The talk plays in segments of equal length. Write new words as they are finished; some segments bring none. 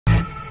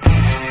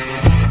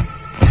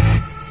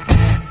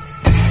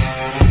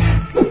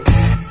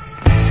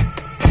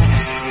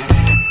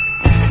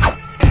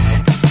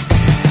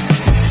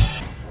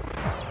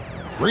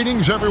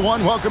Greetings,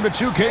 everyone. Welcome to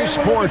 2K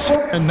Sports,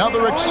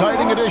 another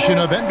exciting edition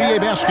of NBA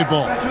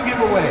basketball.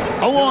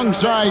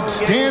 Alongside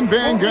Stan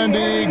Van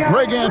Gundy,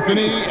 Greg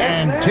Anthony,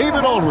 and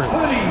David Aldridge,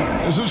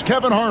 this is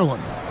Kevin Harlan.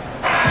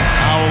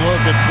 Now a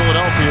look at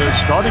Philadelphia's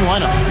starting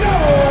lineup.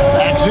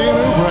 Maxey and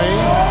Oubre,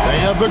 they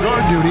have the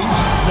guard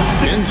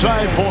duties.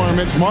 Inside for him,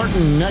 it's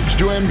Martin next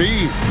to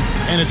Embiid.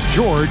 And it's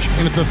George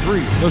in at the 3,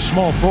 the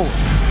small forward.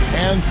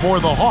 And for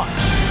the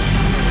Hawks,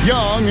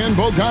 Young and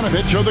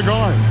Bogdanovic are the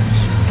guards.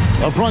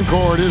 The front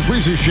court is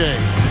Rizier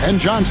and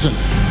Johnson.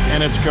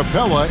 And it's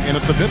Capella in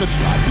at the pivot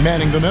spot,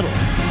 manning the middle.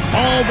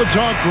 All the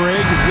talk,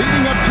 Greg,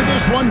 leading up to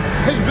this one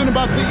has been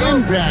about the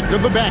impact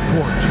of the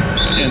backcourt.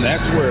 And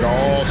that's where it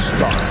all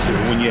starts.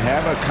 When you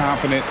have a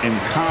confident and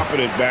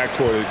competent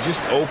backcourt, it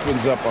just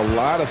opens up a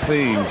lot of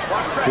things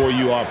for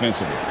you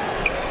offensively.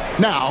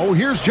 Now,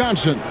 here's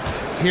Johnson.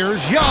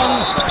 Here's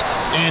Young.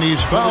 And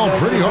he's fouled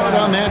pretty hard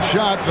on that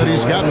shot, but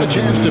he's got the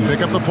chance to pick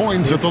up the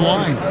points at the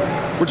line.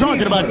 We're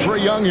talking about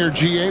Trae Young here,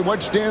 GA.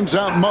 What stands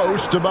out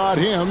most about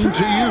him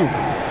to you?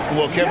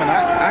 Well, Kevin,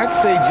 I'd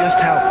say just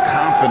how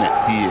confident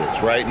he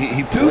is, right?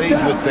 He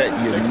plays with that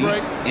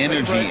unique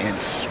energy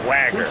and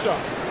swagger.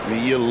 I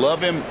mean, you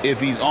love him if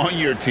he's on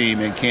your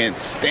team and can't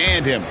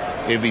stand him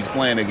if he's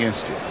playing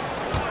against you.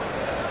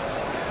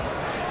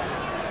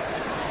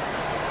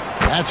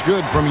 That's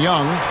good from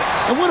Young.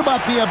 And what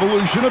about the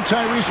evolution of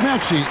Tyrese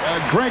Maxey?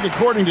 Greg,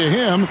 according to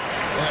him,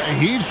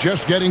 he's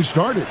just getting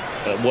started.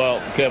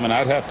 Well, Kevin,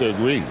 I'd have to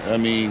agree. I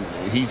mean,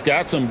 he's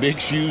got some big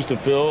shoes to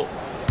fill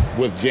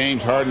with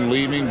James Harden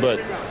leaving, but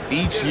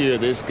each year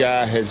this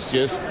guy has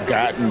just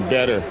gotten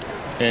better.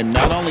 And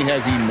not only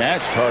has he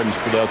matched Harden's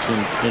production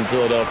in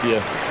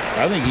Philadelphia,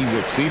 I think he's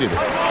exceeded it.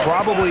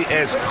 Probably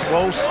as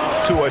close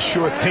to a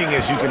sure thing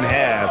as you can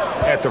have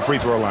at the free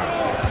throw line.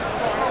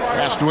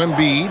 Pass to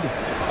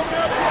Embiid.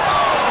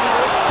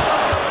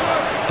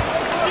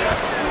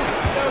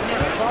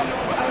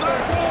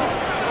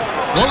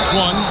 Floats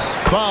one,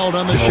 fouled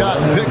on the shot,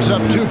 and picks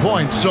up 2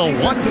 points. So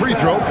one free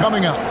throw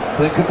coming up.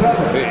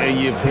 And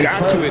you've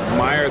got to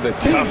admire the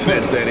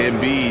toughness that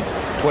Embiid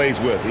plays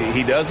with.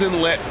 He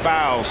doesn't let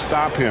fouls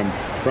stop him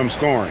from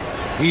scoring.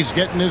 He's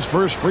getting his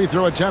first free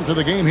throw attempt of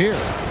the game here.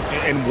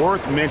 And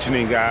worth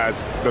mentioning,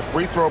 guys, the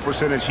free throw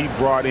percentage he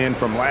brought in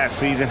from last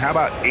season, how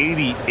about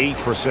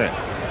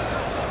 88%?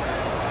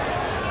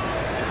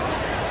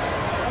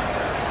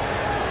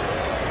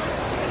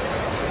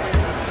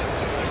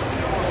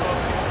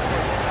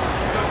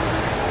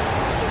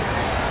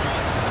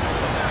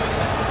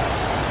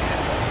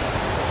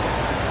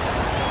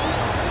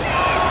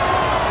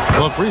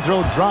 The free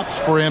throw drops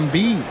for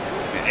Embiid.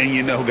 And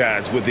you know,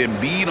 guys, with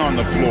Embiid on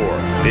the floor,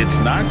 it's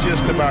not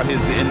just about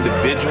his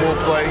individual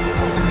play.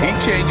 He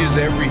changes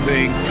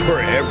everything for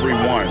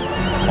everyone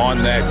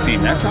on that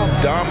team. That's how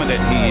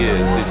dominant he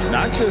is. It's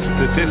not just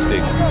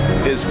statistics.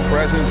 His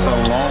presence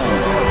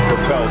alone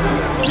propels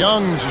him.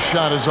 Young's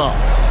shot is off.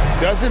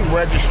 Doesn't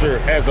register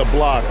as a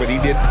block, but he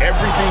did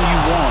everything you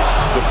want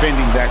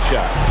defending that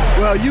shot.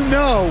 Well, you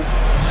know,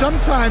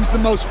 sometimes the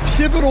most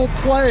pivotal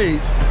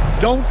plays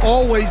don't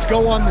always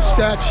go on the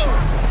stat sheet.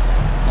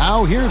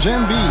 Now here's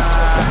Embiid.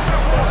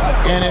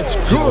 And it's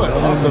good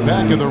off the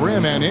back of the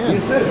rim and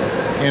in.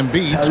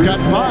 Embiid's got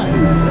 5.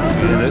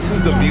 And this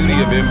is the beauty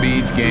of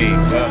Embiid's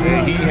game.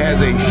 He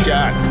has a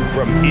shot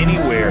from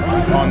anywhere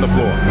on the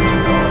floor.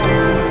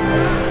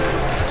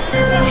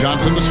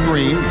 Johnson the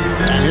screen.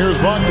 And here's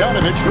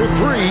Bogdanovic for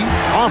 3.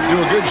 Off to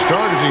a good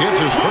start as he hits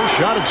his first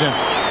shot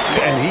attempt.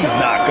 And he's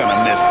not going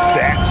to miss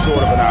that sort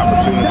of an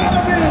opportunity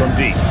from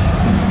deep.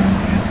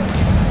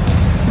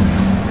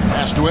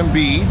 Pass to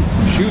Embiid.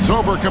 Shoots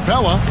over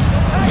Capella.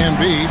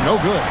 Embiid, no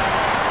good.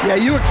 Yeah,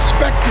 you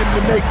expect him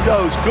to make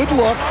those. Good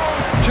luck.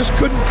 Just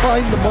couldn't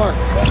find the mark.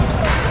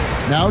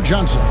 Now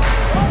Johnson.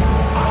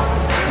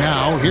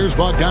 Now here's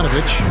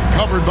Bogdanovic.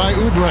 Covered by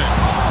Oubre.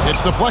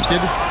 It's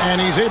deflected,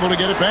 and he's able to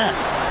get it back.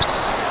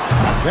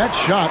 That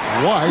shot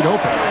wide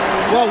open.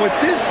 Well, with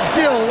his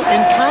skill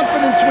and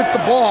confidence with the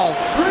ball,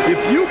 if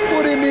you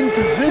put him in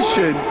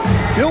position,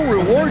 he'll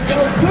reward you.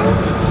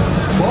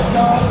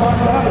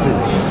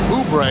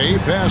 Oubre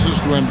passes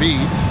to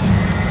Embiid.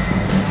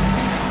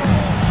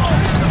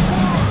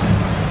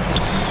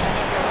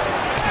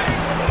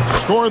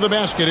 Score of the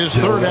basket is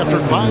third after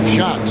 5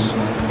 shots.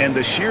 And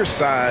the sheer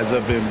size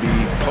of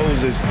Embiid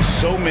poses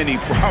so many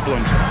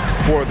problems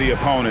for the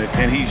opponent,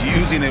 and he's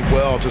using it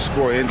well to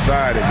score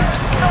inside against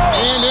him.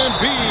 And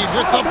Embiid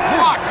with the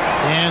block.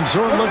 And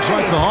so it looks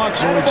like the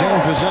Hawks will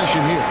retain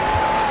possession here.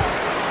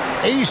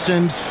 A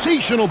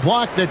sensational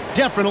block that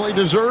definitely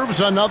deserves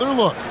another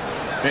look.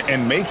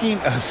 And making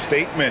a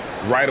statement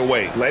right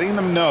away, letting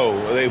them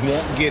know they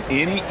won't get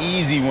any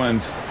easy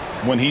ones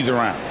when he's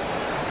around.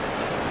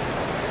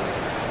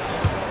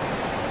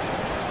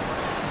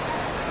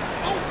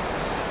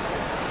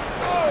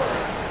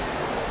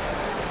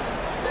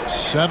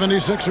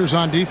 '76ers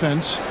on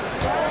defense.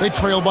 They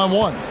trail by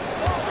 1.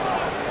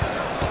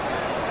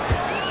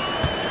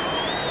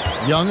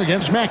 Young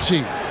against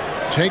Maxey.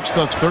 Takes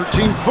the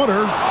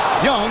 13-footer.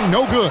 Young,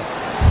 no good.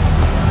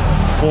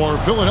 For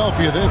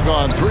Philadelphia, they've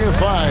gone 3 of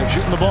 5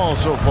 shooting the ball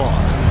so far.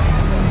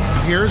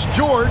 Here's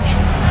George.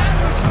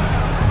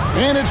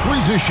 And it's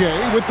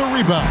Ricochet with the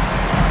rebound.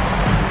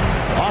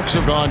 Hawks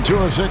have gone 2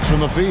 of 6 from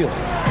the field.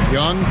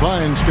 Young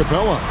finds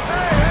Capella.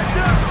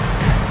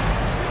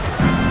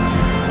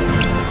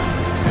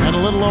 And a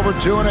little over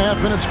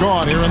 2.5 minutes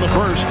gone here in the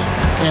first.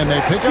 And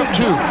they pick up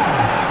 2.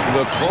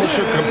 The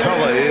closer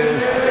Capella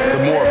is,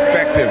 the more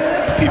effective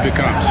he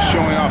becomes,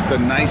 showing off the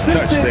nice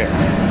touch there.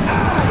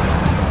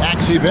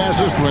 Maxey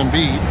passes to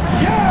Embiid.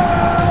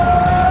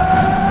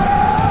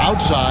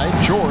 Outside,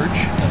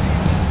 George.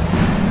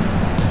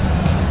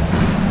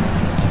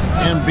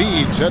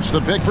 Embiid sets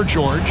the pick for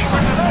George.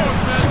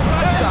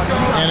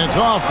 And it's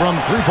off from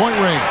three-point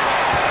range.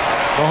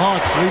 The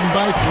Hawks leading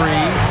by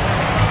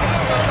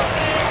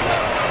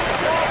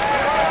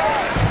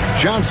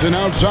 3. Johnson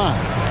outside.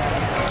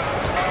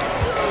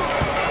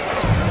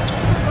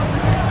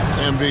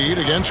 Embiid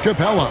against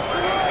Capella.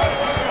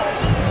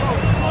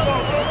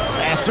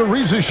 Pass to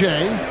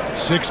Ricochet.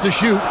 6 to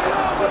shoot.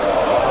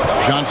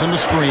 Johnson to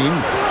screen.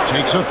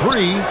 Takes a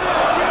 3.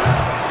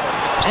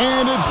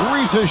 And it's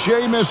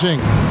Ricochet missing.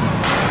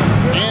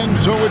 And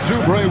so it's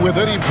Oubre with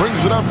it. He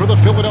brings it up for the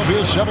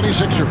Philadelphia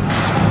 76ers.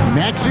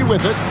 Maxey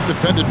with it.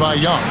 Defended by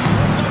Young.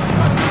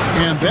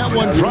 And that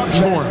one drops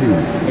for him.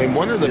 And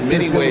one of the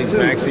many ways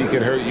Maxey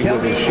could hurt you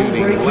with his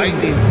shooting,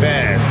 lightning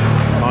fast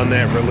on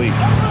that release.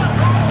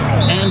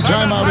 And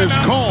timeout is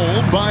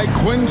called by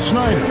Quinn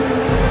Snyder.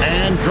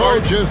 And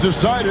coach has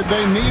decided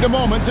they need a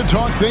moment to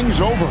talk things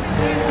over.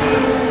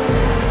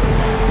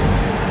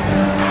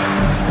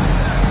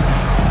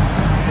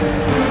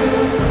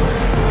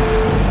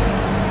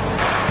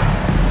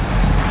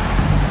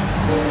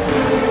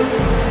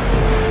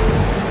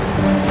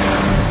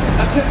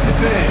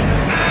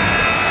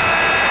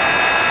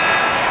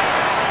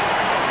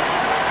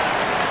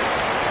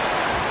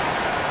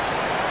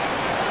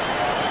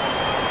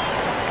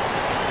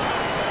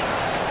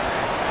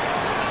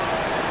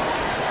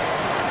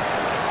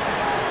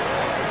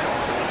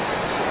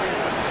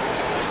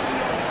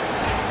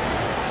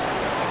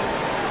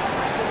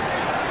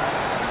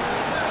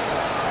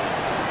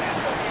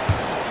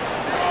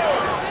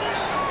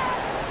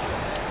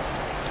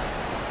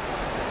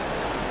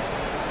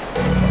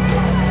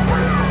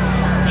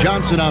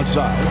 Johnson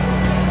outside.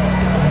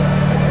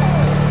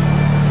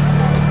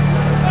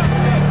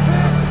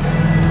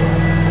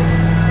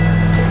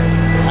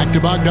 Back to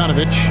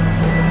Bogdanovich.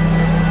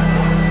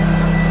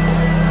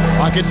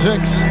 Pocket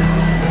 6.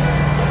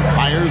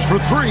 Fires for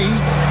 3.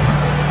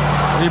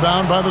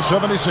 Rebound by the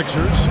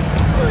 76ers.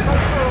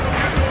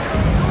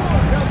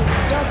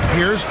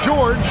 Here's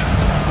George.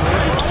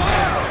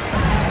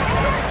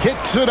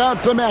 Kicks it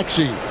out to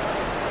Maxey.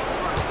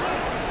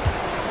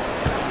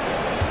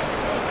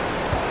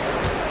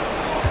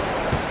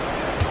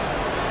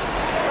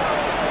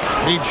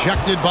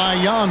 Ejected by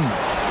Young.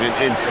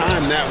 And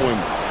time that one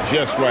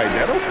just right.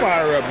 That'll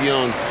fire up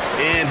Young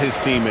and his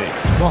teammate.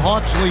 The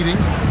Hawks leading.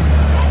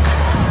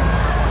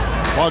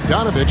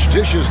 Bogdanovich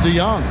dishes to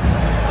Young.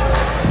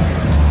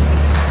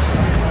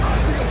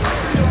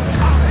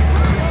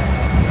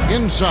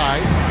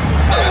 Inside.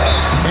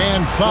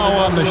 And foul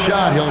on the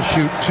shot. He'll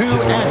shoot 2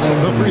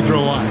 at the free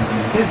throw line.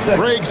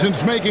 Greg,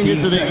 since making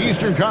it to the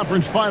Eastern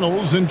Conference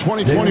Finals in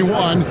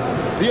 2021,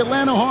 the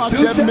Atlanta Hawks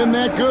haven't been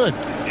that good.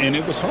 And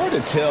it was hard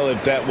to tell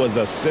if that was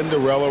a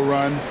Cinderella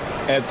run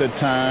at the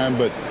time,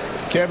 but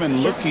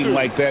Kevin, looking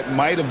like that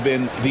might have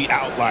been the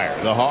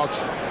outlier. The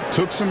Hawks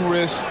took some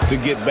risks to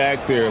get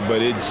back there,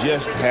 but it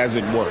just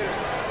hasn't worked.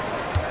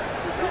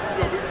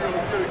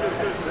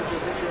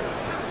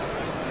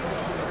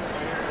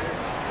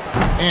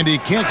 And he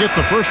can't get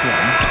the first one.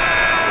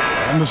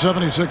 And the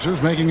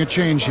 76ers making a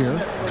change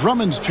here.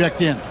 Drummond's checked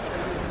in.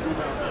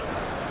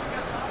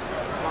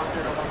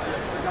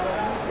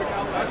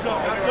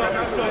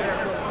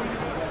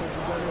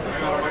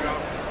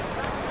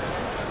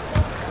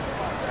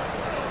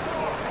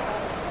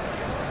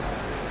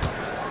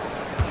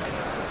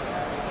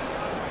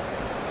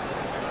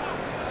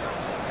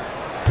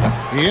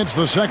 He hits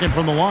the second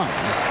from the line.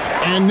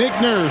 And Nick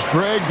Nurse,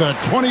 Greg, the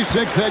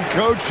 26th head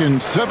coach in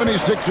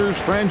 76ers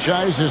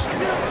franchise history.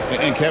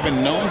 And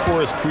Kevin, known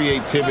for his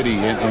creativity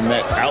and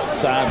that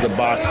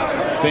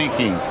outside-the-box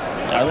thinking,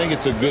 I think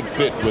it's a good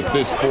fit with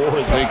this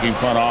forward-thinking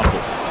front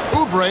office.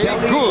 Oubre,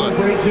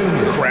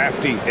 good.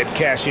 Crafty at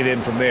cashing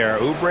in from there.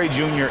 Oubre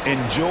Jr.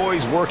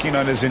 enjoys working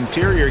on his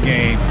interior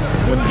game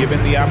when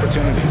given the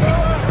opportunity.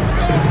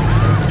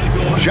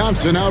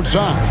 Johnson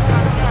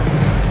outside.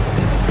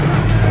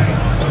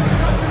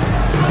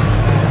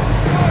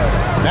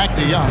 Back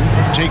to Young.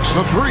 Takes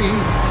the 3.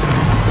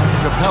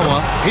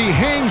 Capella. He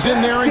hangs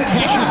in there and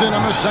cashes in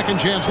on the second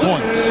chance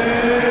points.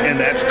 And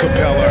that's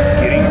Capella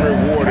getting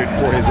rewarded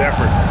for his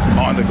effort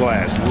on the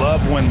glass.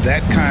 Love when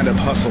that kind of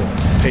hustle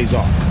pays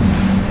off.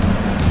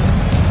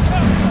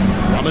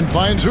 Drummond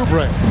finds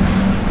Oubre.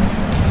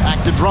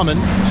 Back to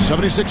Drummond.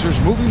 76ers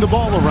moving the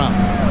ball around.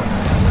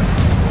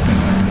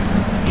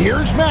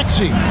 Here's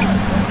Maxey.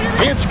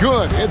 It's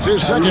good. It's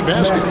his second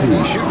basket.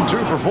 He's shooting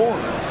 2 for 4.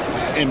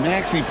 And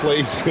Maxey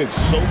plays with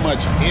so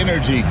much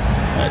energy.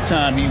 That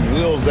time he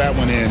wheels that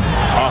one in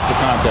off the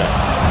contact.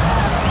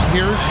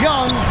 Here's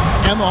Young,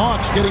 and the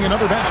Hawks getting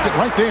another basket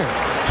right there.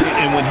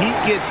 And when he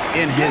gets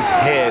in his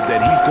head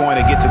that he's going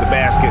to get to the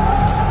basket,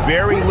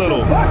 very little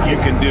you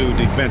can do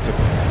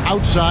defensively.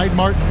 Outside,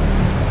 Martin.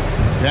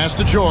 Pass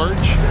to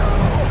George.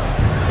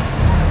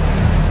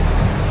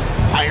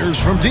 Fires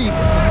from deep.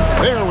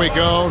 There we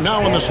go.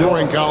 Now in the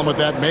scoring column with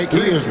that make,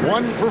 he is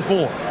 1 for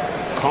 4.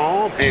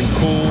 Calm and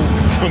cool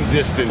from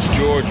distance.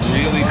 George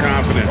really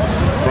confident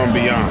from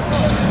beyond.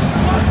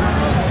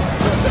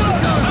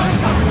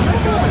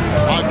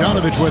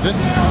 Bogdanovich with it.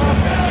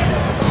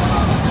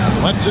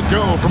 Lets it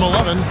go from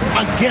 11.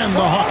 Again,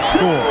 the Hawks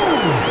score.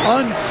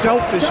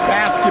 Unselfish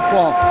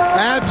basketball.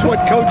 That's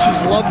what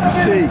coaches love to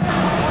see.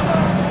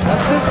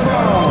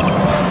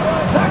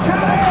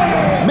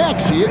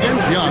 Maxey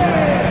against Young.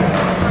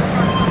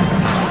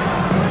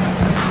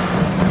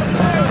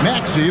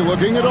 Maxey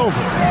looking it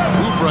over.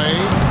 Oubre,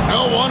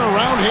 no one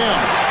around him.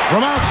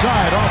 From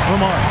outside, off the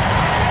mark.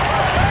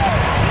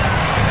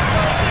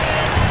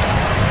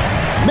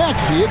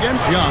 Maxey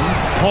against Young.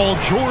 Paul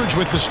George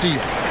with the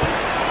steal.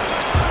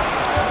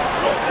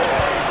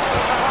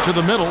 To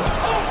the middle.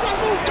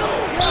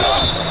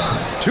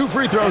 2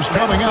 free throws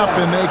coming up,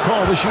 and they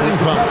call the shooting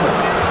foul.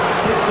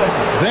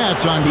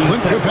 That's on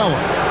Clint Capella.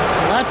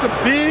 That's a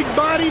big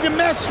body to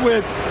mess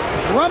with.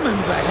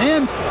 Drummond's a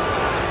handful.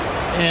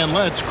 And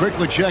let's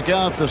quickly check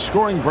out the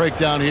scoring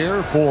breakdown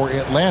here for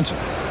Atlanta.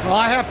 Well,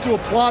 I have to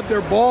applaud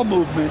their ball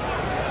movement.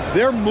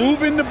 They're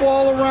moving the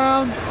ball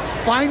around,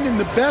 finding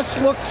the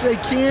best looks they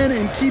can,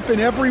 and keeping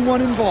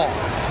everyone involved.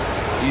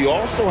 You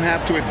also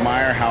have to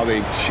admire how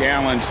they've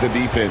challenged the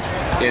defense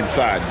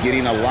inside,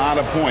 getting a lot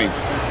of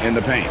points in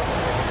the paint.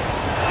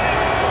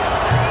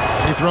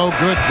 Free throw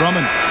good,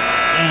 Drummond.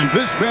 And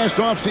this past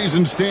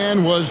offseason,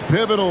 Stan, was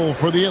pivotal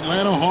for the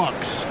Atlanta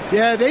Hawks.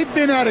 Yeah, they've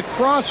been at a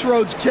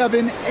crossroads,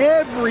 Kevin,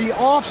 every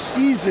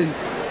offseason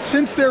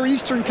since their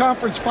Eastern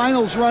Conference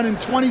Finals run in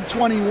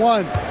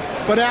 2021.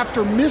 But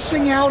after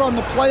missing out on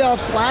the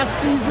playoffs last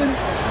season,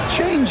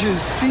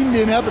 changes seemed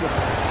inevitable.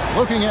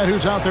 Looking at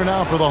who's out there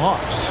now for the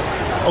Hawks.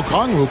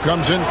 Okongwu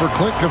comes in for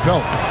Clint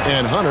Capella,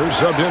 and Hunter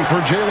subbed in for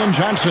Jalen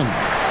Johnson.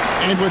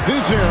 And with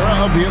this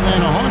era of the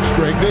Atlanta Hawks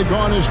streak, they've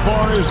gone as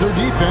far as their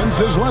defense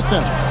has let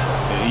them.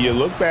 You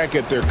look back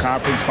at their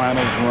conference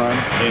finals run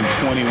in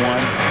 21,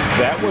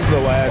 that was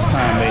the last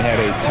time they had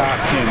a top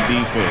 10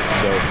 defense.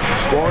 So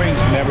scoring's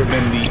never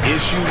been the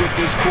issue with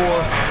this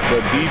core,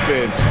 but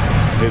defense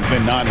has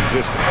been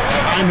non-existent.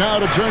 And now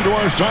to turn to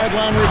our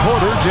sideline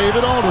reporter,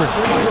 David Aldridge.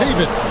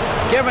 David.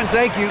 Kevin,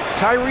 thank you.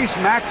 Tyrese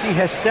Maxey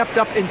has stepped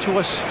up into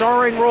a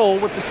starring role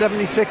with the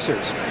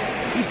 76ers.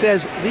 He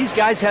says these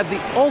guys have the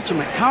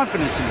ultimate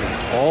confidence in me,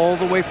 all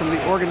the way from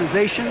the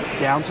organization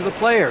down to the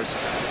players.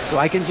 So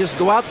I can just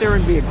go out there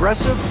and be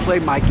aggressive, play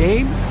my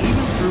game,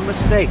 even through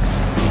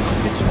mistakes.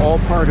 It's all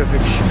part of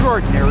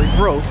extraordinary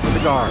growth for the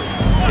guard.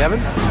 Kevin?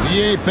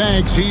 Yeah,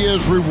 thanks. He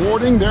is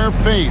rewarding their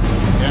faith.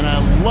 And I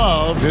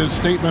love his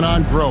statement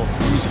on growth.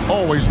 He's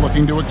always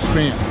looking to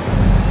expand.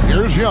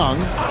 Here's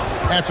Young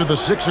after the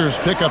Sixers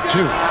pick up 2.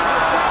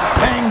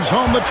 Bangs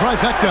home the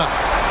trifecta.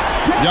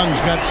 Young's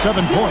got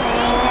 7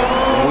 points.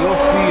 We'll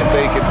see if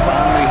they can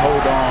finally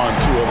hold on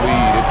to a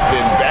lead. It's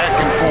been back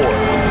and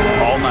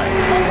forth all night.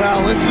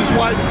 Well, this is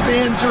why the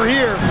fans are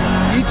here.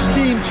 Each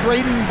team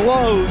trading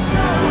blows,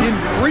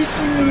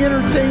 increasing the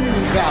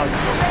entertainment value.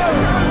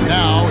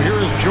 Now, here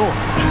is George.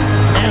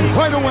 And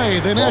right away,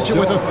 they match it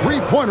with a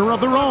 3-pointer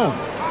of their own.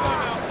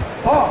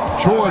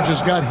 George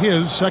has got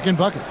his second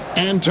bucket.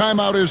 And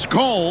timeout is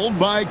called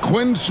by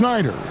Quinn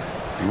Snyder.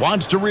 He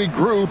wants to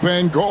regroup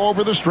and go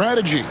over the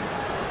strategy.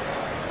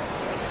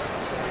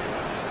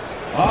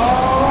 All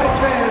right,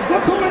 fans,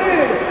 look who it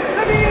is.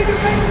 Let me hear you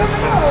make some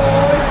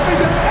noise for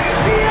the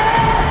NBA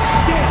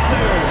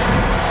dancers.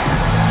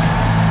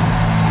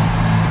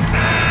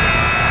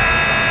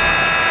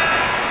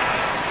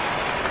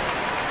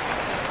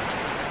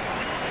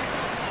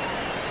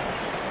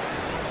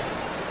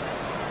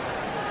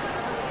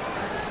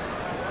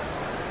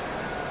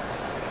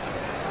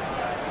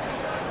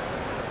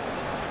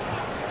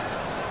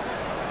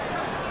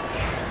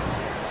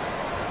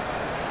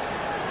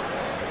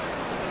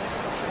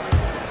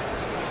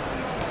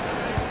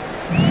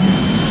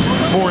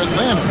 For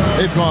Atlanta,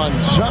 they've gone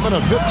 7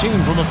 of 15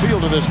 from the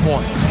field to this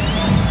point.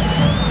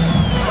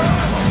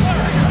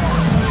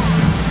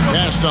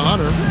 Pass to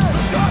Hunter.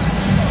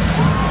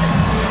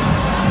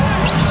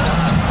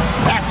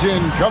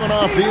 Paxton coming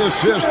off the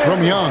assist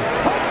from Young.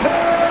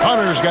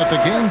 Hunter's got the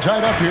game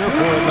tied up here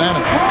for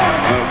Atlanta.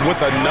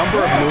 With a number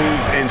of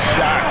moves and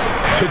shots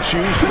to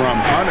choose from,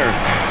 Hunter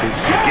is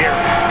scary.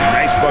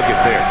 Nice bucket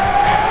there.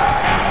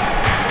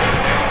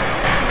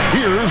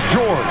 Here's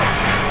George.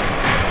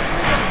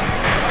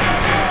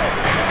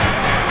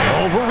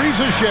 Over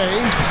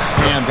Rizachet,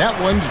 and that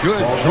one's good,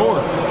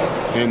 George.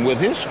 And with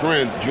his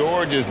strength,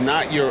 George is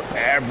not your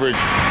average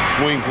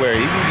swing player.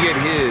 He can get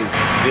his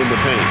in the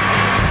paint.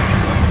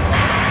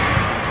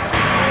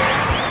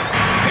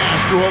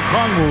 Pass to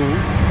Okongwu.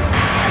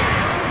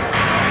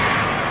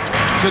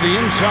 to the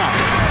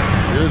inside.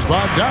 Here's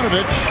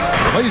Bogdanovich.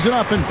 Plays it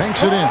up and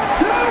banks it in.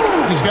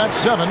 He's got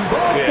 7.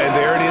 Yeah, and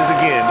there it is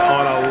again.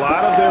 On a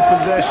lot of their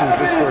possessions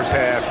this first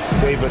half,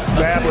 they've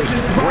established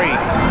great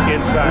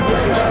inside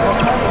position.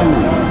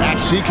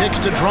 Maxey kicks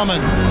to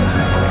Drummond.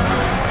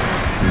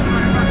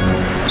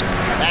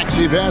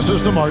 Maxey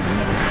passes to Martin.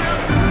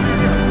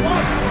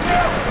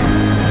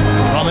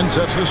 Drummond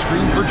sets the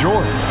screen for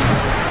George.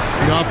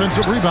 The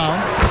offensive rebound.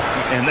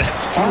 And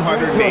that's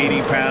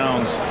 280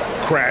 pounds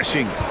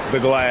crashing the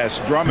glass.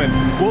 Drummond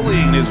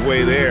bullying his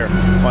way there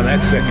on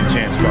that second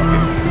chance bucket.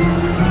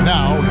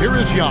 Now, here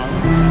is Young.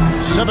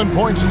 7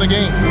 points in the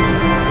game.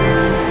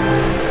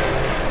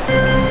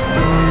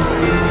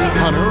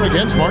 Hunter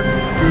against Martin.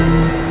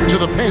 To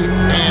the paint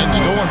and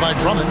stolen by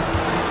Drummond.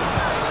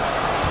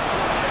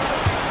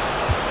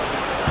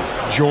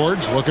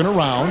 George looking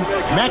around.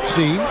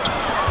 Maxey.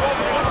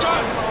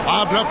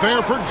 Lobbed up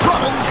there for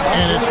Drummond.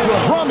 And it's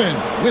Drummond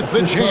with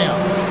the jam.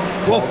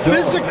 Well,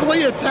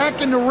 physically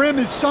attacking the rim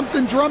is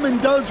something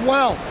Drummond does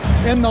well.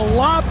 And the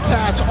lob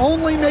pass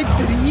only makes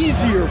it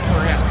easier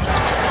for him.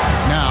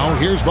 Now,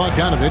 here's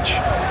Bogdanovich.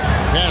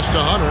 Pass to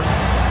Hunter.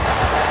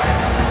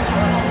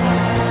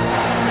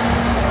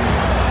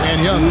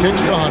 And Young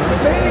kicks to Hunter.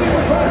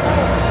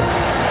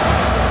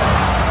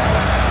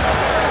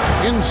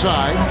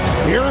 Inside,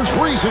 here's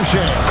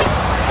Ricochet.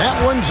 That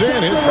one's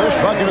in. His first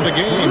bucket of the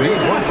game.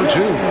 He's 1 for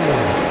 2.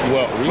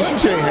 Well,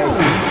 Ricochet has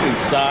decent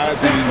size,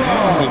 and he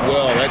uses it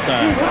well that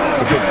time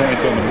to put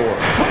points on the board.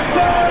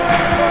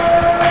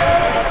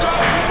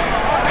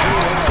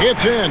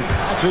 It's in.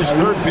 That's his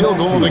 3rd field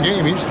goal of the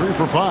game. He's 3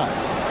 for 5.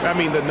 I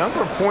mean, the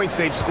number of points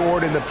they've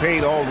scored in the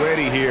paint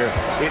already here,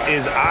 it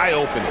is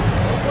eye-opening.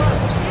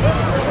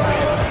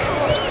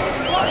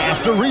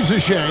 After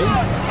Ricochet.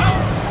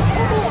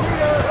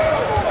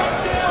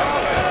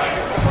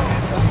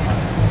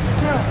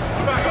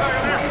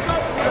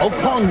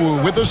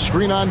 Okongwu with a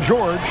screen on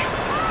George.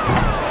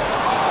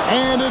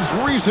 And it's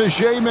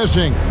Ricochet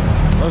missing.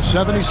 The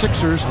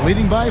 76ers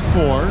leading by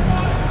 4.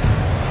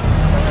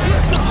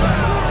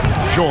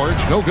 George,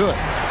 no good.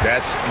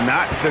 That's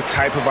not the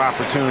type of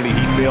opportunity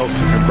he fails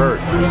to convert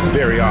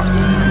very often.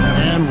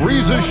 And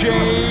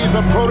Ricochet,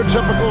 the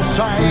prototypical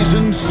size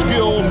and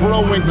skill for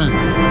a wingman.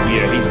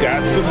 Yeah, he's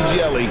got some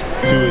jelly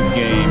to his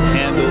game.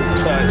 Handle,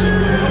 touch,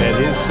 at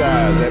his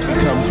size, that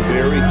becomes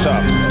very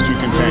tough to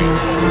contain.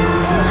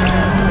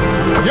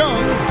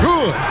 Young,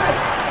 good.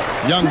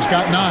 Young's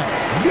got 9.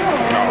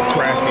 Oh,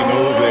 crafty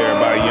move there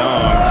by Young,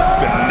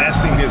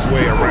 finessing his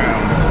way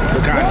around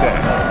the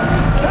contact.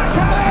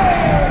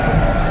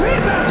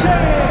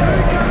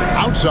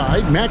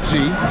 Outside,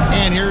 Maxey,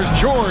 and here's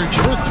George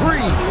for 3.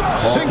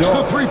 Sinks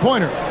the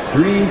three-pointer.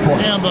 3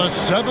 points. And the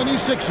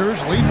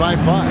 76ers lead by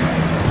 5.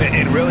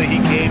 And really, he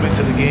came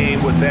into the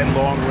game with that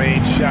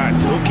long-range shot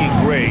looking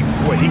great.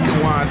 Well, he could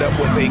wind up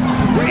with a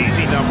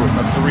crazy number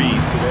of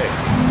threes today.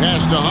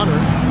 Pass to Hunter.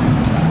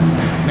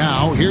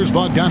 Now, here's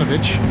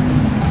Bogdanovich.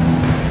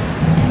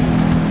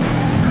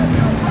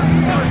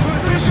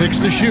 6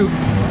 to shoot.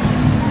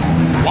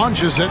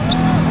 Launches it.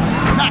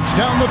 Knocks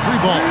down the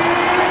 3-ball.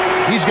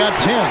 He's got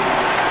 10.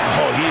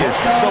 Oh, he is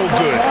so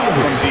good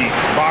from deep.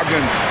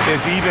 Bogdan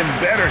is even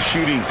better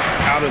shooting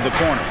out of the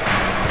corner.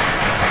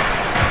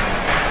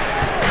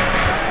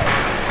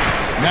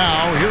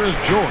 Now, here is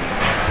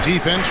George.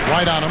 Defense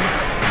right on him.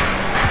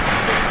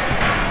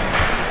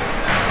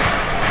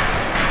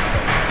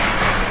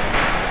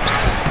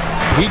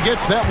 He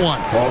gets that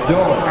one.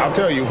 I'll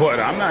tell you what,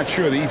 I'm not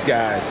sure these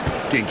guys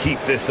can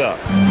keep this up.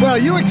 Well,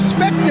 you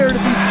expect there to be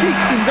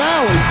peaks and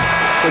valleys,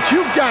 but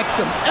you've got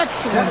some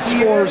excellent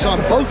scores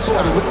on both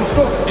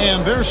sides.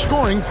 And they're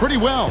scoring pretty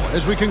well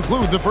as we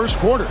conclude the first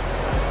quarter.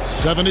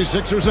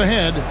 76ers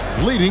ahead,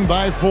 leading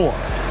by 4.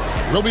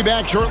 We'll be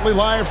back shortly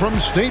live from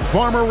State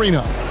Farm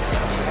Arena.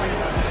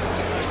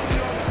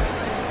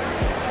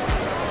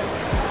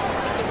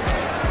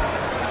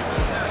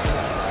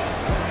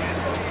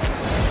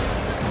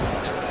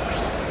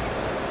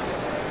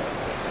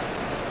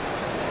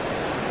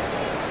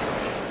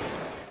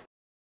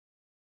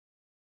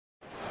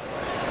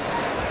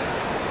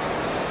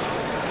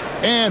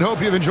 And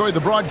hope you've enjoyed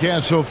the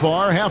broadcast so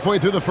far. Halfway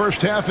through the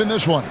first half in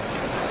this one.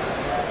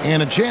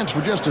 And a chance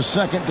for just a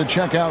second to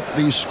check out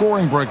the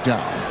scoring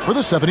breakdown for the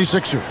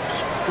 76ers.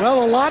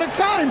 Well, a lot of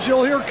times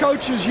you'll hear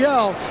coaches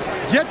yell,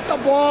 get the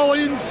ball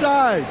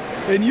inside.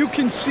 And you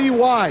can see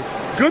why.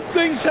 Good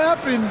things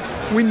happen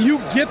when you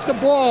get the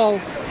ball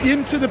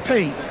into the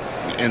paint.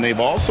 And they've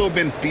also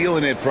been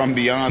feeling it from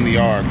beyond the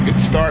arc.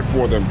 Good start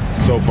for them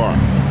so far.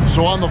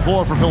 So on the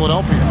floor for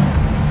Philadelphia,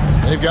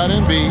 they've got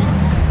Embiid.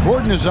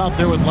 Gordon is out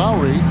there with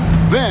Lowry.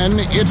 Then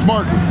it's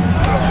Martin.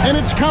 And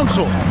it's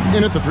Council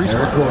in at the 3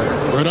 spot.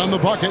 Right on the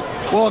bucket.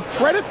 Well,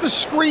 credit the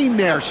screen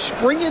there,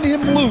 springing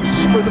him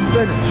loose for the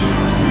finish.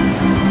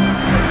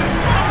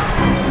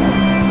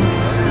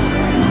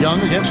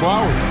 Young against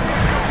Lowry.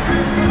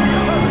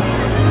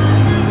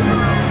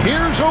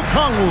 Here's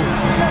Okongwu.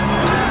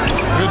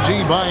 Good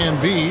D by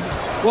Embiid.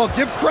 Well,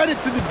 give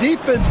credit to the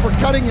defense for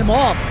cutting him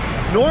off.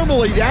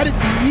 Normally, that'd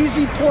be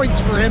easy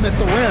points for him at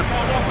the rim.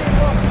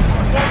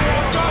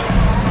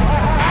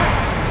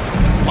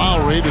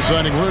 Lowry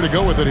deciding where to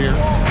go with it here.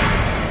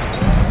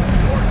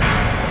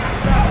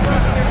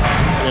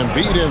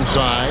 Embiid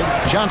inside.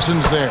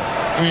 Johnson's there.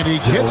 And he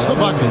hits the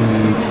bucket.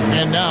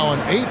 And now an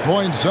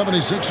 8-point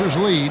 76ers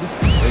lead.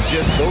 It's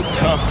just so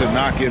tough to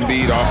knock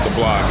Embiid off the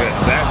block.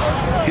 That's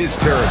his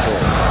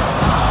territory.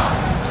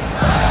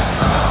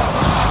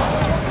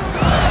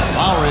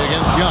 Lowry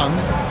against Young.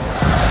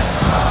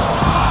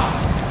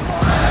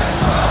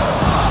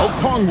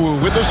 Okongwu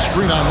with a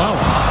screen on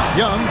Lowry.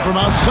 Young from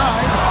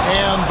outside.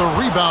 And the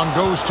rebound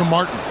goes to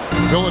Martin.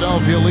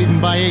 Philadelphia leading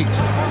by 8.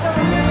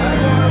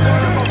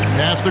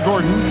 Pass to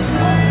Gordon.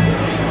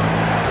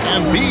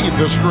 Embiid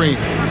the screen.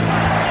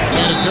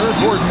 And it's Eric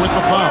Gordon with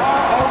the foul.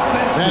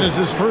 That is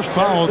his first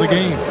foul of the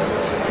game.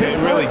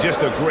 And really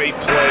just a great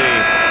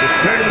play to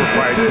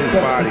sacrifice his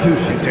body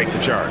and take the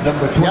charge.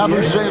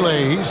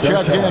 Yabusele, he's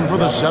checked in for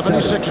the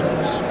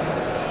 76ers.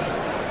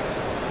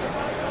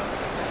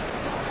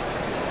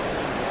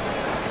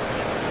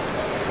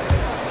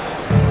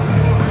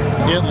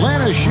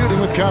 Atlanta shooting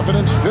with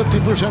confidence,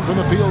 50% from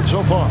the field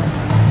so far.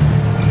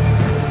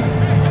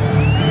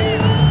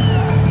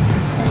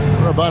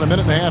 We're about a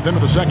minute and a half into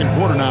the second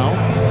quarter now.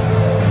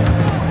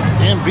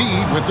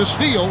 Embiid with the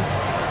steal.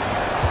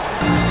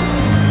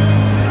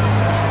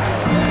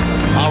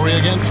 Lowry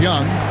against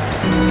Young.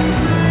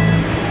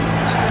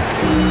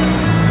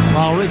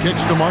 Lowry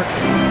kicks to Martin.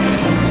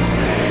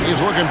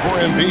 He's looking for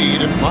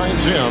Embiid and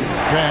finds him.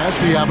 Pass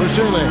to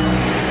Yabusele.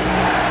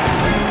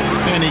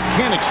 And he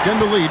can't extend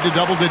the lead to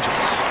double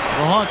digits.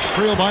 The Hawks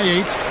trail by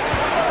 8.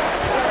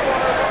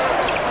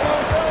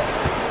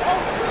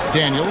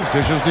 Daniels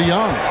dishes to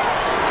Young.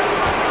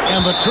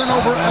 And the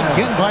turnover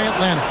again by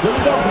Atlanta.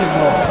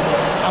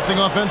 Nothing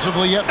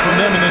offensively yet from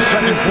them in the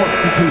second quarter.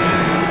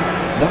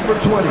 Number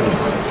 20,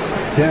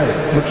 Derek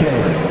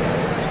McKay.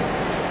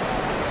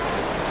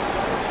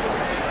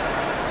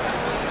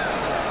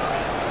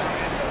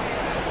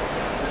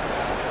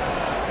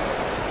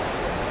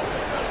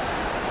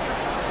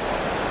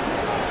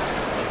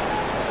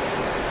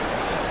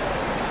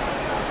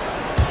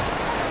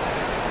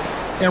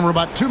 And we're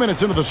about 2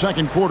 minutes into the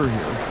second quarter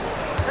here.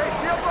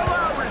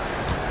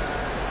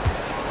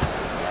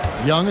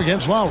 Young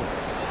against Lowry.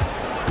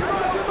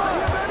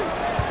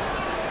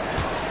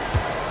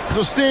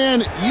 So,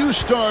 Stan, you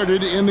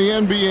started in the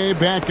NBA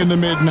back in the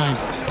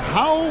mid-90s.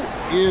 How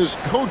is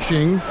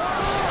coaching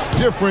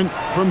different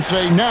from,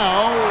 say,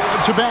 now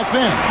to back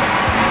then?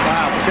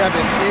 Wow,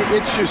 Kevin,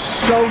 it's just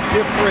so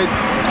different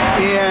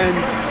and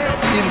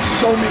in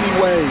so many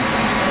ways.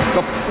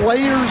 The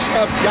players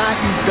have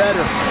gotten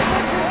better.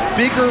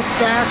 Bigger,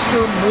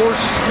 faster, more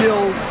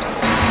skilled.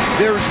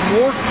 There's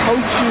more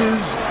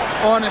coaches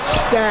on a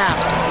staff.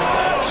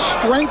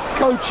 Strength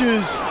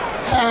coaches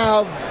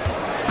have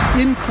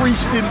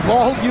increased in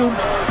volume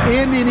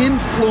and in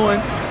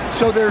influence,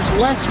 so there's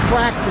less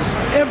practice.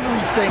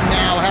 Everything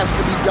now has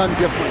to be done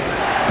differently.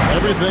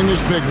 Everything is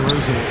bigger,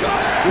 isn't it?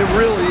 It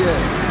really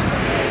is.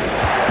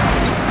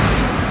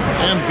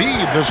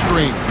 Embiid the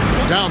screen.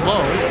 Down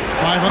low.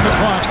 5 on the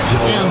clock.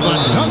 And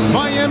the dunk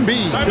by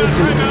Embiid.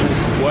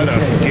 What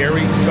a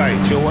scary sight.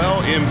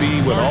 Joel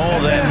Embiid with all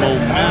that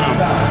momentum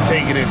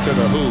taking it to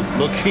the hoop,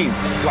 looking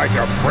like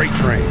a freight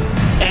train.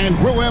 And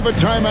we'll have a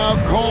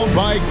timeout called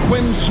by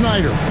Quinn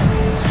Snyder.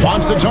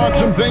 Wants to talk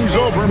some things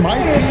over.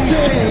 Might be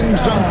seeing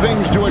some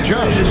things to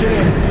adjust.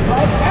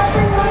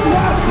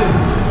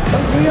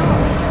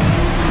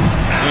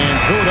 And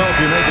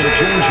Philadelphia making a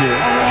change here.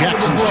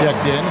 Jackson's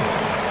checked in.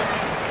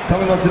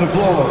 Coming up to the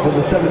floor for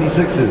the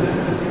 76ers,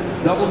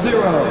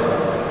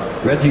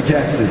 0-0, Reggie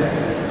Jackson.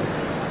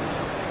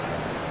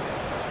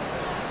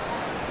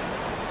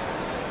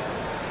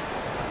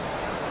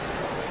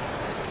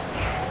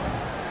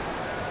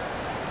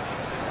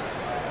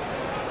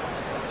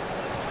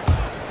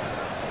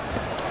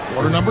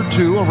 Quarter number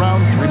 2,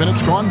 around 3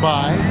 minutes gone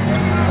by.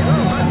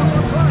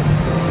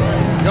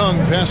 Young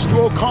pass to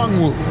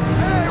Okongwu.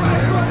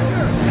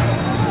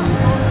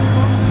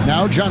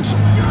 Now Johnson.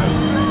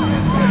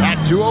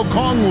 Back to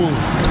Okongwu.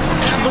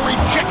 And the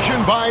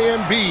rejection by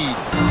Embiid.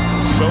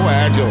 So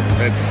agile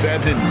at 7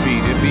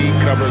 feet.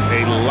 Embiid covers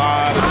a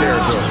lot of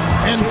territory.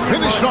 And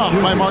finished off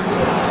by Martin.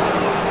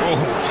 Oh,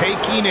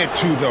 taking it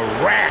to the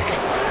rack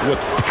with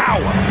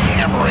power.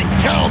 Hammering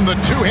down the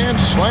two-hand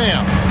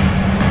slam.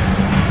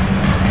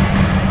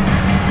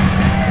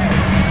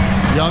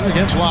 Young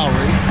against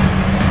Lowry.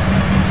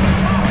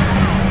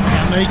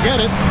 And they get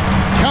it.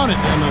 Count it.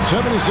 And the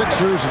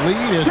 76ers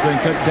lead has been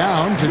cut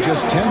down to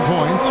just 10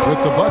 points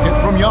with the bucket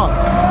from Young.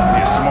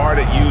 He's smart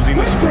at using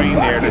the screen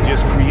there to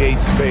just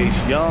create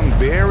space. Young,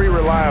 very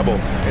reliable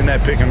in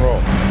that pick and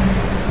roll.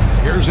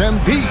 Here's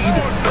Embiid.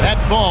 That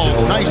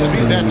falls. Nice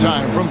feed that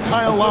time from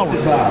Kyle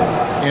Lowry.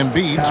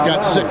 Embiid's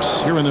got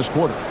 6 here in this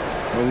quarter.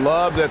 I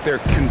love that they're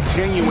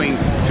continuing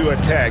to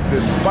attack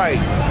despite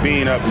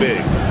being up big.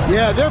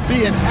 Yeah, they're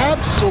being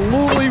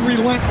absolutely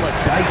relentless.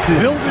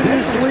 Building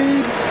this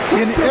lead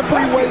in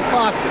every way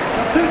possible.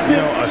 You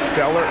know, a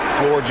stellar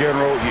floor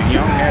general.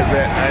 Young has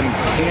that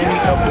uncanny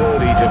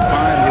ability to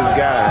find his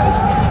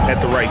guys at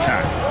the right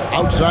time.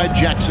 Outside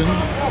Jackson.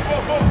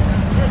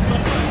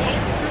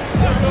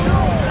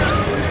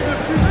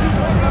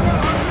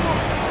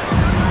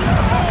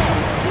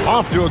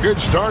 Off to a good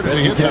start as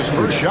he hits his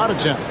first shot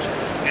attempt.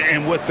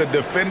 And with the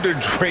defender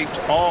draped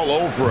all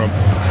over him,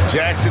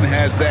 Jackson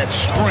has that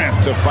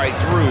strength to fight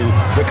through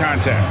the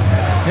contact.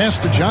 Pass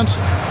to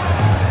Johnson.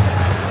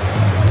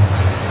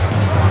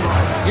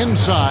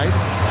 Inside.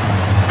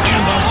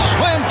 And the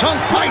slam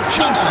dunk by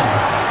Johnson.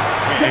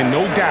 And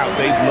no doubt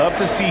they'd love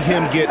to see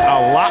him get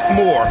a lot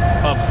more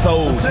of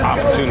those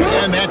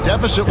opportunities. And that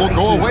deficit will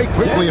go away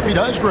quickly if he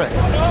does, Greg.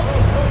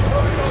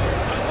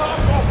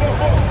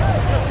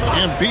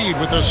 Embiid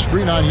with a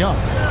screen on Young.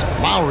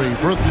 Lowry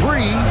for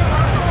three.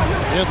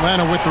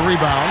 Atlanta with the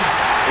rebound.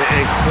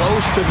 And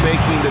close to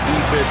making the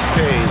defense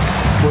pay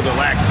for the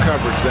lax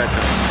coverage that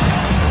time.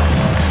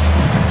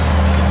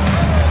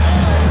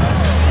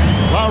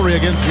 Lowry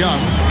against Young.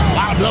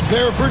 Lobbed up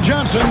there for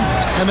Johnson.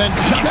 And then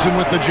Johnson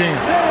with the jam.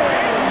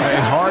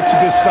 And hard to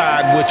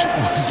decide which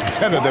was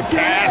better, the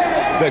pass,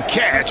 the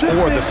catch,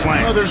 or the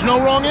slam. Oh, there's no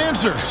wrong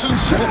answer.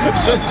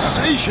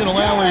 Sensational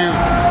alley-oop.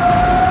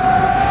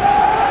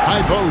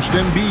 High post,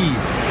 Embiid.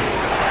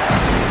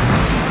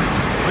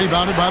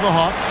 Rebounded by the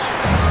Hawks.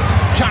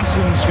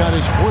 Johnson's got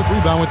his fourth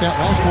rebound with that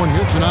last one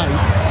here tonight.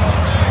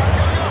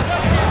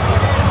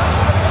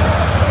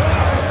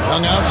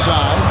 Young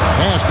outside.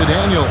 Pass to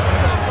Daniels.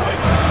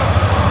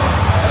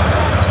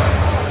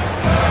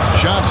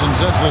 Johnson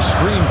sets the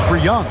screen for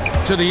Young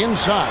to the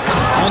inside.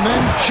 And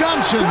then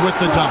Johnson with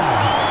the dunk.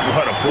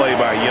 What a play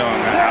by Young.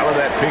 Out of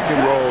that pick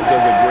and roll,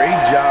 does a great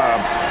job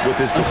with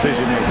his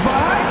decision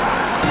making.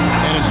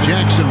 And it's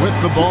Jackson with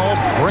the ball,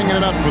 bringing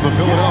it up for the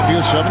Philadelphia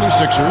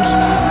 76ers.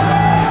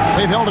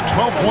 They've held a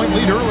 12-point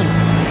lead earlier.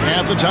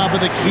 At the top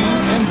of the key,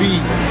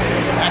 Embiid.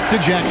 Back to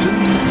Jackson.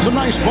 Some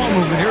nice ball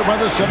movement here by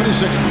the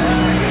 76ers.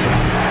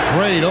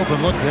 Great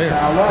open look there.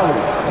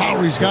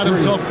 Lowry's got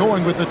himself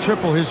going with the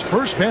triple, his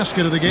first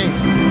basket of the game.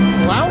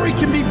 Lowry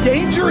can be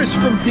dangerous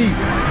from deep.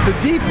 The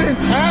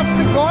defense has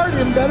to guard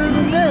him better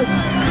than this.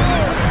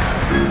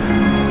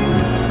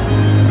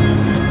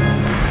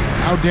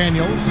 Now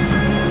Daniels.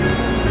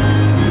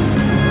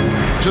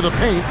 To the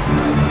paint.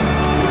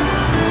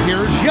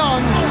 Here's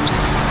Young.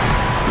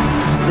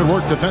 Good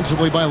work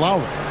defensively by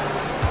Lowry.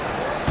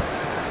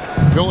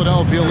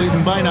 Philadelphia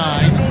leading by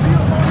 9.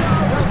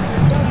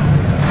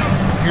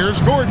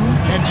 Here's Gordon,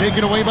 and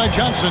taken away by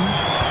Johnson.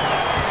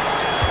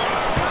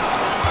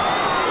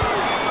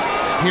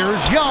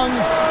 Here's Young,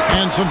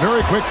 and some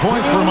very quick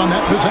points for him on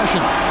that possession.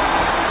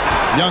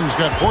 Young's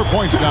got 4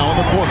 points now in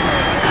the quarter.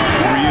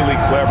 Really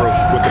clever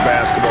with the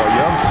basketball.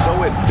 Young's so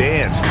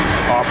advanced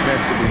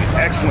offensively.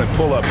 Excellent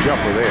pull-up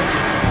jumper there.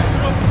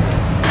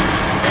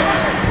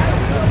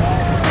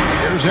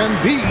 There's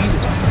Embiid,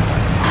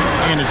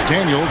 and it's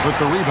Daniels with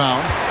the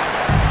rebound.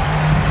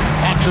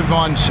 Hawks have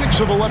gone 6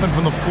 of 11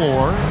 from the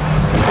floor.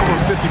 Over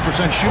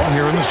 50% shooting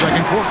here in the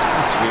second quarter.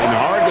 And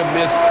hard to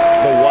miss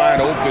the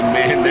wide open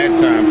man that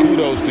time.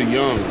 Kudos to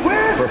Young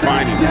for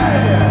finding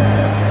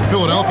it.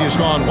 Philadelphia's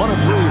gone 1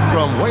 of 3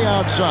 from way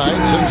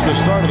outside since the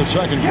start of the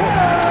second quarter.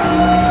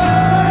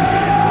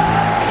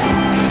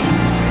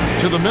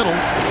 To the middle.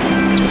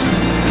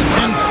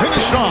 And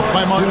finished off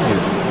by Martin.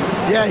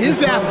 Yeah,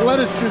 his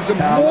athleticism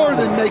more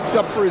than makes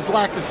up for his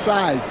lack of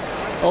size.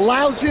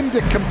 Allows him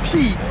to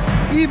compete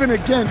even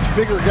against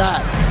bigger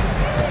guys.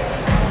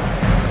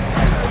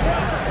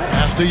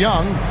 Pass to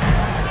Young.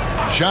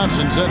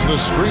 Johnson sets the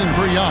screen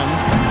for Young.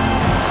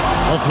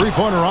 A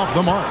three-pointer off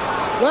the mark.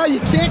 Well, you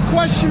can't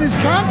question his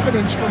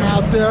confidence from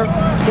out there,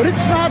 but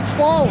it's not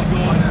falling.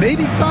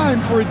 Maybe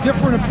time for a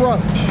different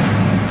approach.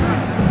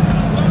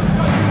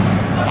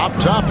 Up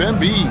top,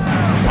 Embiid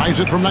tries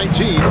it from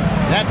 19.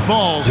 That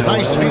falls.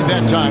 Nice feed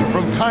that time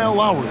from Kyle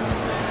Lowry.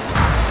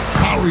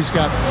 Lowry's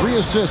got 3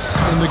 assists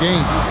in the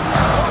game.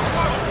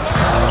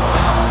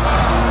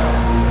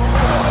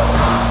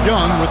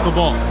 Young with the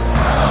ball.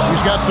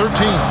 He's got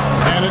 13.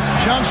 And it's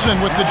Johnson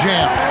with the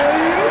jam.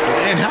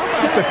 And how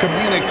about the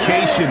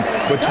communication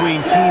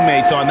between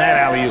teammates on that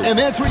alley-oop? And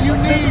that's what you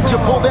need to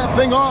pull that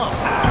thing off.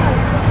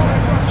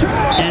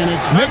 And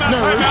it's Nick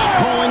Nurse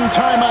calling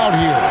timeout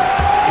here.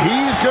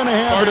 He's going to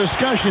have a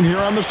discussion here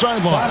on the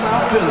sideline.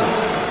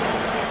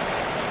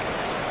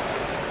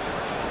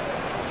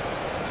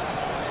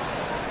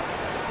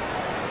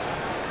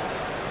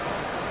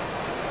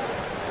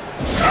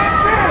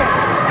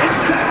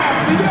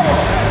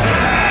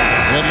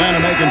 Atlanta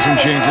making some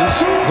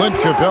changes. Clint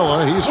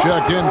Capella, he's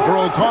checked in for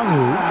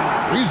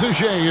Okongwu. Lisa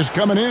Shea is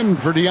coming in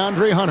for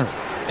DeAndre Hunter.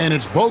 And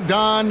it's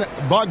Bogdan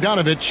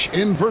Bogdanovic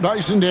in for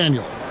Dyson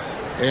Daniels.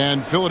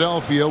 And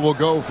Philadelphia will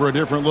go for a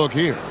different look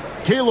here.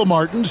 Kayla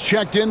Martin's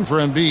checked in for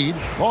Embiid.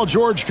 Paul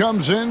George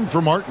comes in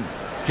for Martin.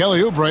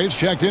 Kelly Oubre's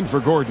checked in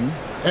for Gordon.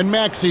 And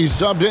Maxey's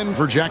subbed in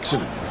for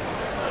Jackson.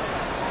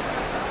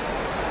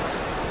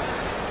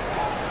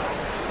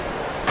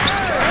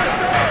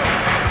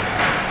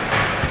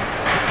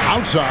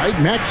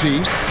 Outside,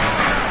 Maxey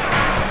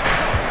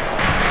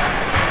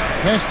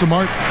Pass to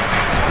Martin.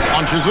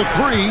 Launches a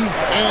three,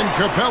 and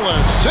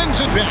Capella sends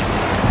it back.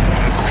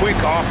 Quick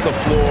off the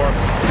floor,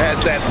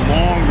 has that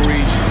long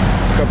reach.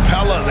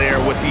 Capella there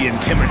with the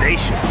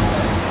intimidation.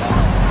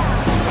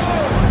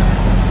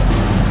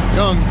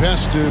 Young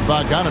pass to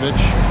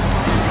Bogdanovich.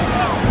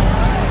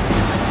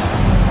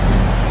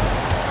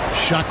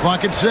 Shot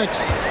clock at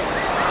 6.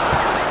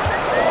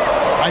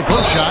 High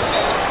post shot.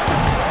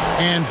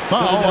 And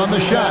foul on the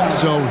shot,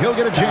 so he'll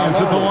get a chance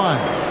at the line.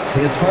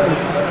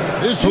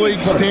 This league,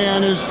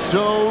 Stan, is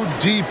so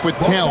deep with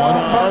talent.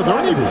 Are there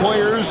any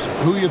players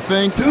who you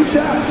think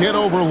get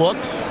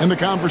overlooked in the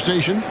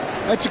conversation?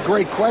 That's a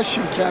great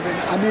question, Kevin.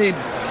 I mean,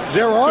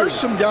 there are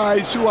some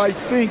guys who I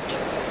think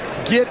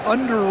get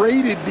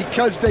underrated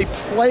because they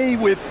play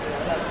with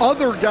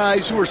other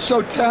guys who are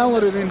so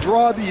talented and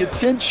draw the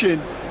attention.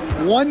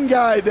 One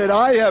guy that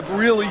I have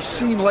really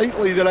seen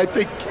lately that I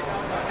think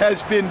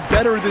has been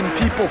better than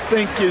people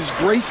think is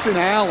Grayson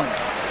Allen.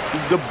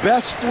 The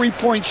best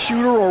three-point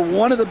shooter, or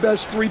one of the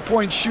best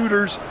three-point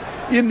shooters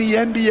in the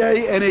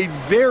NBA, and a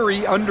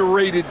very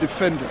underrated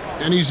defender.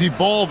 And he's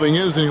evolving,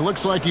 isn't he?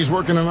 Looks like he's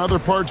working on other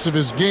parts of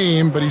his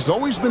game, but he's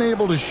always been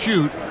able to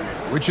shoot,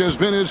 which has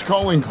been his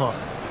calling card.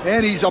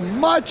 And he's a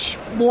much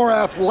more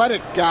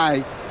athletic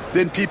guy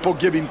than people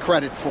give him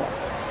credit for.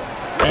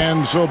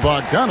 And so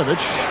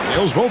Bogdanovich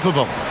nails both of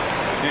them.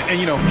 And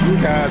you know, few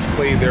guys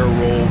play their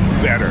role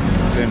better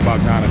than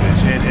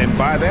Bogdanovich. And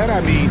by that,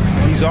 I mean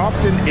he's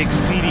often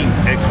exceeding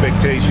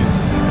expectations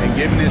and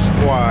giving his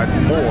squad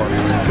more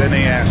than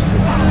they asked for.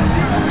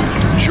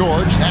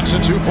 George, that's a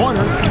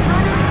two-pointer.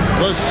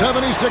 The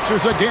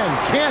 76ers again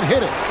can't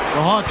hit it.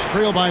 The Hawks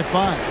trail by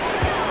 5.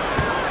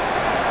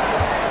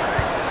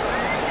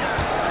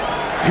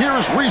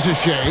 Here's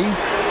Rizachet.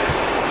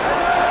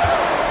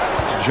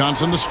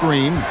 Johnson the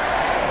screen.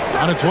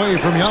 On its way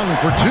from Young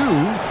for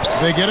 2.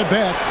 They get it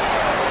back.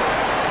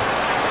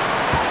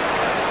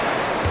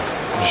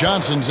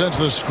 Johnson sets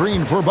the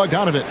screen for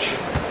Bogdanovich.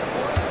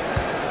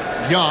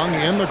 Young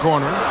in the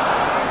corner.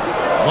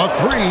 The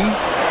 3.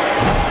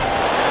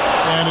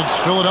 And it's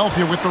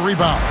Philadelphia with the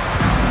rebound.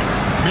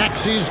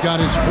 Maxi's got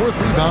his 4th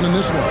rebound in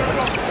this one.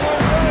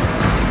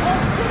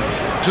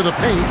 To the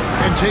paint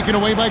and taken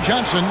away by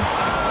Johnson.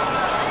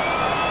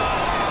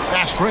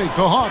 Fast break,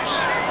 the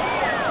Hawks.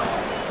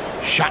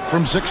 Shot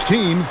from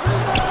 16,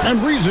 and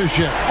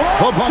Rizachet,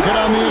 the bucket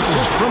on the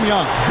assist from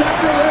Young.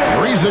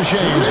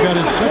 Rizachet's got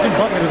his 2nd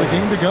bucket of the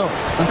game to go.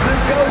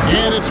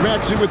 And it's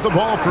Maxey with the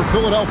ball for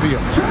Philadelphia.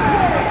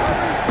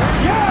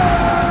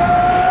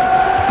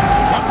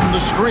 Cutting the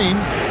screen,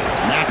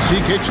 Maxey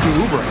kicks to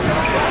Oubre.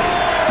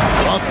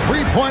 A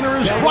three-pointer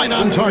is right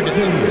on target.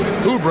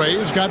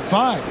 Oubre's got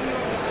 5.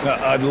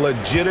 A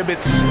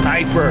legitimate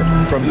sniper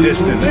from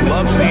distance.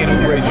 Love seeing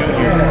Oubre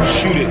Jr.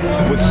 shoot it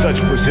with such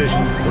precision.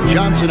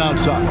 Johnson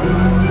outside.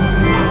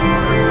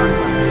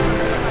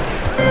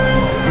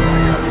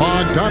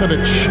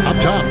 Bogdanovich up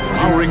top.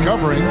 Now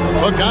recovering.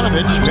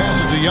 Bogdanovich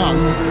passes to Young.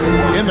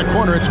 In the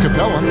corner, it's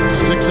Capella.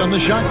 6 on the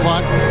shot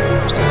clock.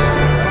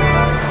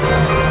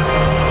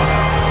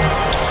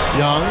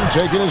 Young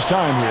taking his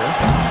time here.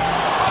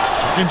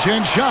 Second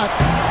chance shot.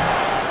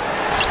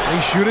 They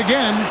shoot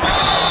again.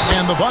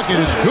 And the bucket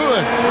is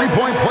good.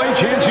 3-point play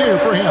chance here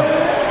for him.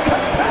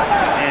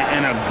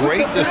 And a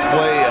great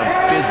display of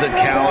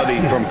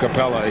physicality from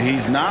Capella.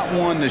 He's not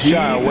one to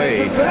shy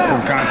away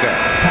from contact.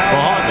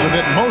 The Hawks have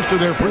hit most of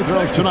their free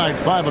throws tonight,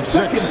 5 of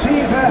 6.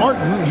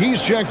 Martin,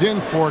 he's checked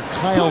in for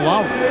Kyle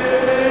Lowry.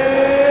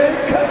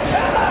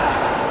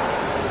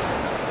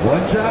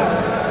 One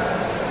shot.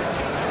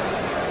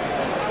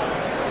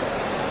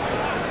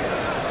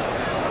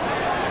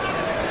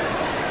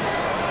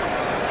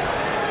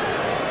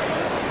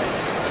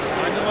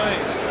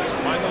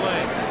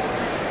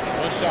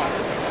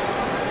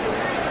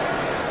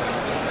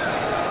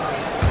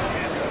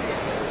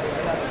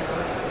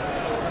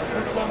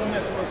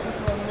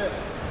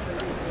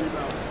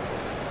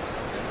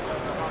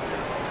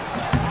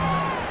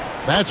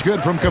 That's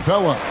good from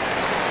Capella.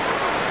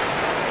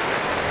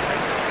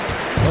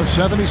 The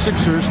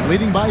 76ers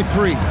leading by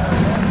 3.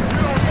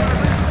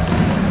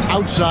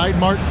 Outside,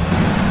 Martin.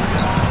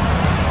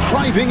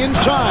 Driving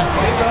inside.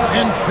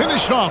 And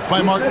finished off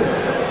by Martin.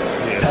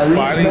 Yeah,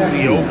 spotting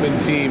the open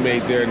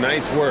teammate there.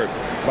 Nice work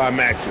by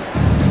Maxey.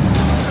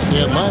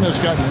 The Atlanta's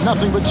got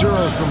nothing but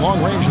zeros from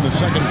long range in the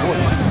second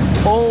quarter.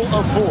 0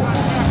 of 4.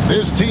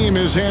 This team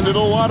has handed a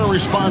lot of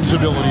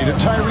responsibility to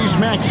Tyrese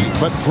Maxey,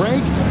 but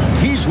Greg,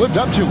 he's lived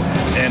up to it.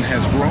 And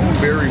has grown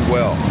very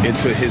well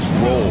into his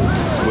role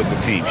with the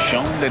team.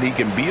 Shown that he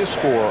can be a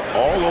scorer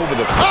all over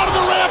the floor. Out of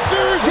the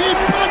Raptors, he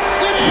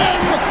punched it in!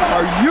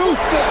 Are you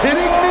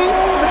kidding me?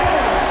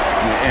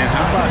 And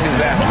how about his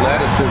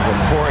athleticism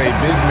for a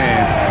big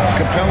man?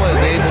 Capella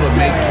is able to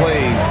make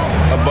plays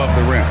above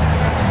the rim.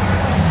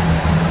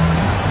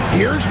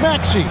 Here's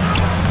Maxey.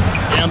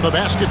 And the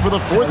basket for the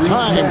 4th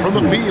time from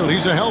the field.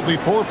 He's a healthy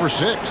 4 for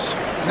 6.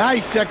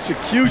 Nice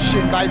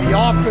execution by the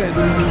offense,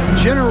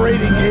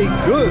 generating a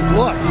good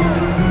look.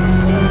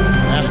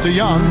 Pass to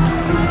Young.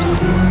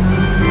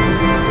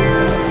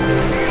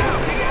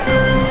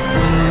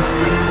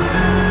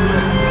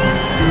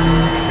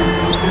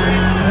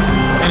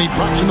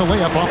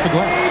 layup off the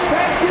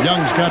glass.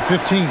 Young's got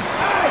 15.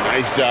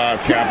 Nice job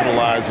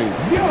capitalizing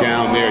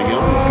down there.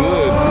 Young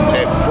good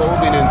at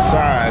probing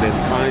inside and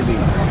finding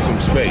some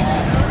space.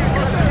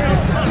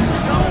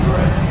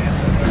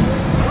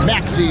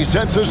 Maxey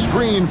sets a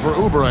screen for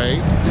Oubre.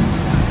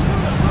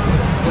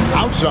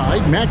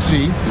 Outside,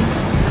 Maxey.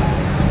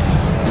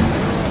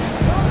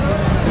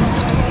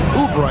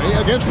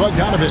 Oubre against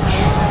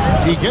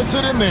Bogdanovich. He gets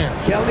it in there.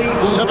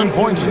 7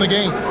 points in the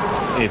game.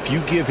 If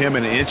you give him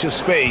an inch of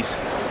space,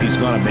 he's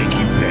going to make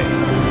you pay.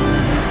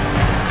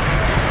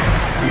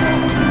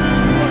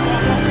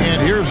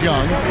 And here's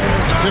Young.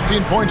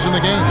 15 points in the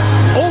game.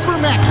 Over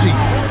Maxey.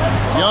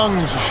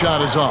 Young's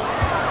shot is off.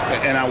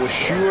 And I was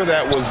sure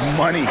that was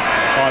money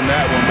on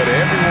that one, but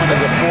everyone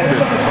is afforded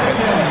an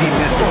easy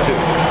miss or two.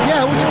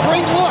 Yeah, it was a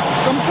great look.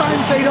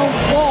 Sometimes they don't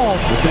fall.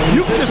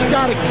 You've just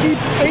got to keep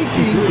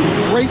taking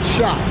great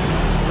shots.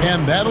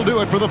 And that'll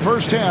do it for the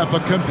first half. A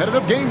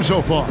competitive game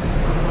so far.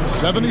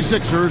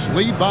 76ers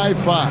lead by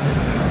 5.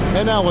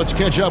 And now let's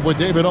catch up with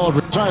David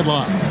Aldridge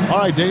sideline. All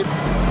right, Dave.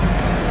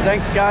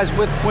 Thanks, guys.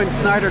 With Quinn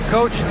Snyder,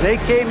 coach, they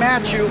came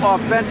at you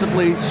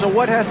offensively. So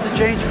what has to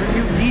change for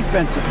you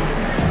defensively?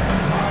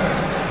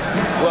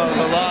 Well,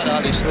 a lot,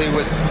 obviously,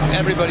 with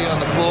everybody on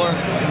the floor.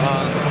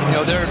 You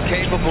know, they're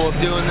capable of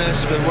doing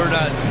this, but we're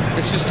not.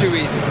 It's just too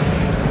easy.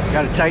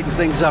 Got to tighten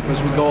things up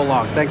as we go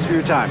along. Thanks for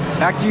your time.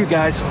 Back to you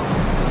guys.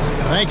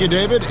 Thank you,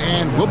 David.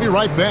 And we'll be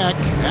right back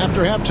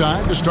after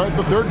halftime to start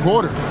the third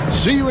quarter.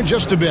 See you in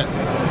just a bit.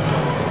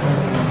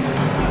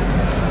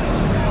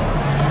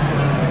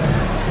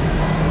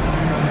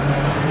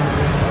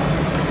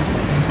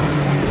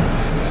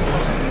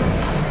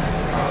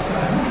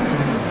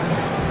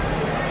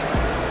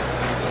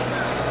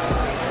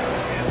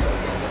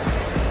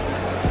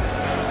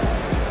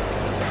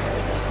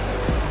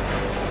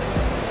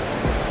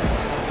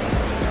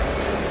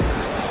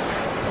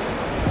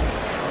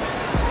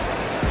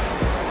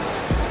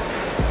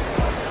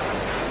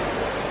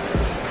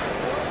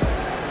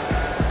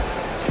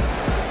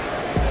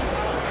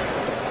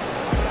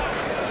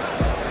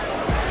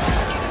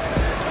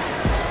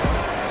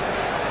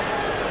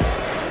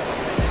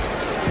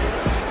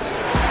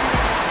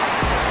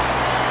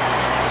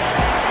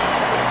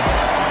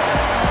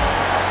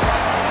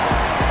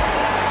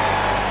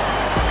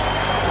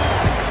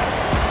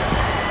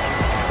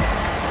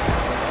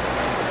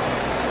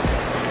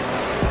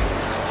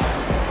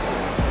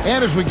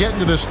 And as we get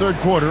into this third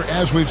quarter,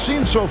 as we've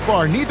seen so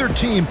far, neither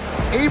team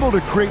able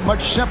to create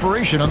much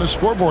separation on the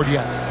scoreboard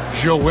yet.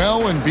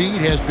 Joel Embiid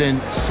has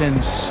been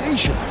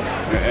sensational.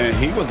 And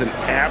he was an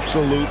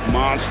absolute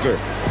monster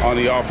on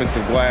the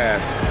offensive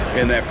glass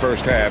in that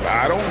first half.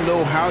 I don't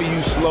know how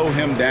you slow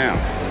him down.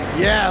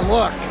 Yeah,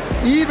 look,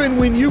 even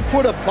when you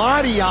put a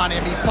body on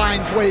him, he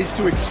finds ways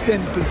to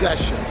extend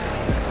possessions.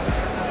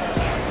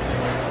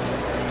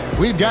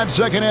 We've got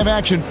second half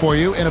action for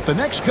you, and if the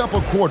next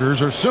couple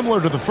quarters are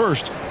similar to the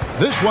first,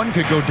 this one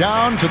could go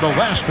down to the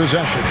last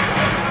possession.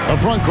 The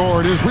front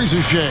court is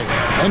Rieseshay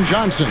and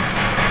Johnson.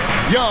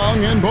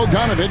 Young and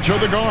Bogdanovich are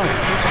the guards.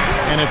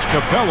 And it's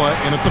Capella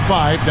in at the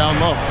 5 down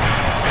low.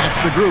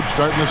 That's the group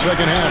starting the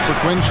second half for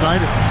Quinn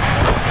Snyder.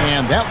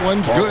 And that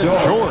one's good,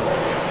 George.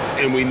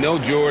 And we know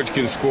George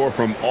can score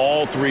from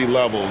all 3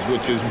 levels,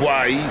 which is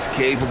why he's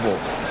capable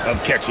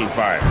of catching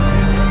fire.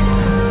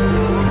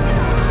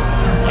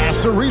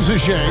 Pass to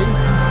Rieseshay.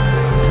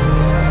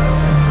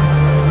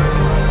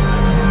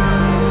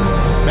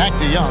 Back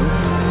to Young.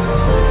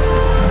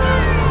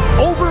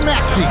 Over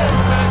Maxey.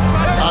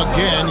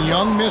 Again,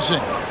 Young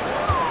missing.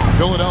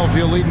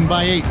 Philadelphia leading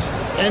by 8.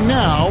 And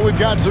now we've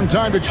got some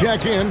time to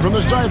check in from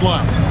the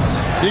sidelines.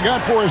 You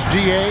got for us,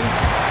 DA?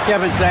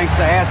 Kevin, thanks.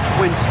 I asked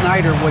Quinn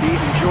Snyder what he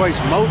enjoys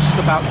most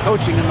about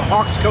coaching, and the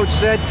Hawks coach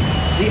said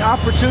the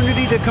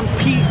opportunity to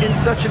compete in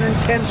such an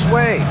intense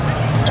way.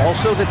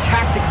 Also, the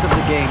tactics of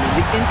the game and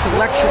the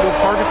intellectual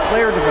part of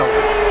player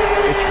development.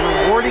 It's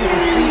rewarding to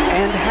see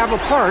and have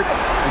a part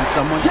in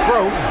someone's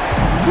growth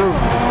and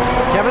improvement.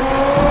 Kevin?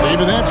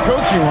 David, that's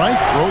coaching, right?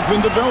 Growth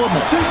and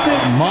development.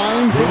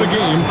 Mind for the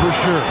game, for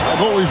sure.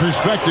 I've always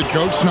respected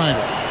Coach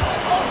Snyder.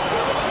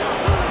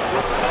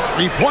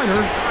 Three-pointer.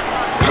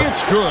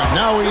 It's good.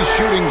 Now he's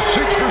shooting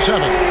 6 for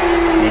 7.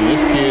 And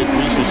this kid,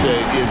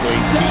 Rieseshay, is a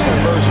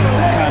team-first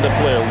kind of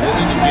player,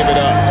 willing to give it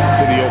up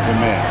to the open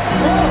man.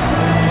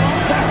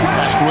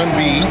 Pass to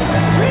Embiid.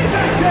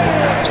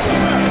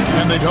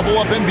 And they double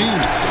up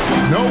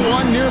Embiid. No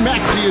one near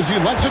Maxey as he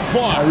lets it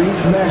fly.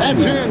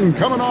 That's in,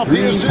 coming off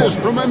the assist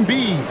from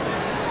Embiid.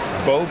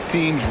 Both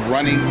teams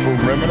running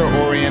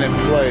perimeter-oriented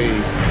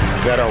plays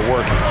that are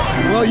working.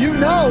 Well, you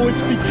know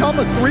it's become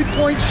a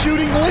three-point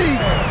shooting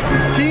league.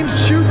 Teams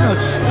shooting a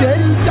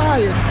steady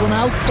diet from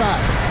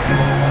outside.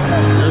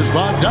 Here's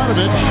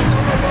Bogdanovich.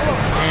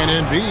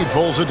 And Embiid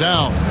pulls it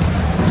down.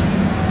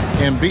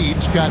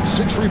 Embiid's got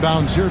 6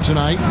 rebounds here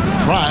tonight.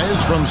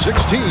 Tries from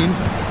 16.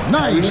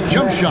 Nice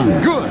jump shot.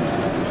 Good.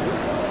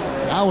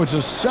 Now it's a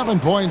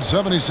 7-point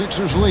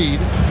 76ers lead.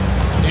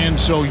 And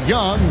so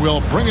Young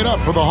will bring it up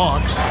for the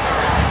Hawks.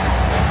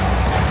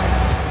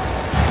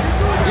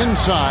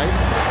 Inside.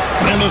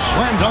 And the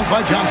slam dunk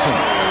by Johnson.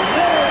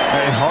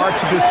 And hard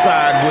to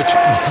decide which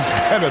was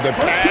better, the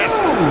pass,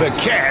 the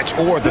catch,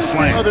 or the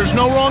slam. Oh, there's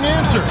no wrong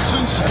answer.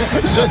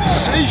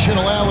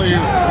 Sensational alley-oop.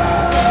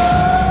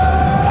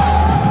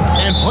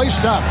 And play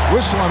stops.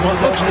 Whistle on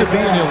what looks to be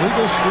an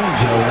illegal screen.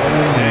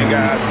 And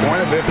guys,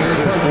 point of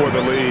emphasis for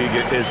the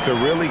league is to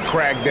really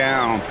crack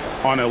down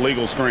on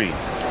illegal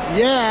screens.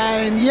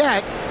 Yeah, and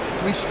yet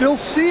we still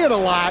see it a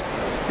lot.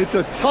 It's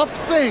a tough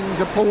thing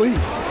to police.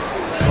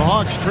 The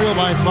Hawks trail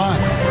by 5.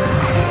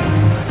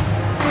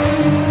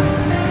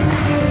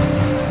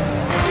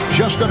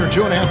 Just under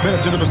 2.5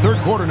 minutes into the third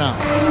quarter now.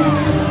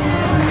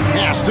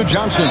 Pass to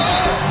Johnson.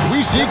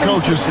 We see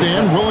coaches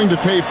stand willing to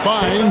pay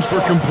fines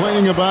for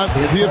complaining about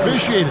the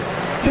officiating.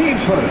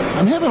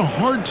 I'm having a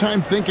hard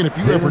time thinking if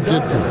you ever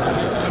did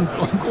that. I'm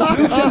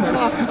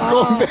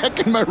going back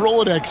in my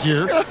Rolodex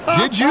here.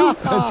 Did you?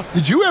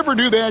 Did you ever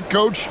do that,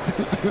 Coach?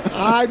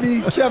 I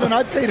mean, Kevin,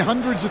 I paid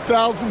hundreds of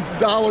thousands of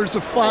dollars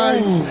of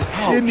fines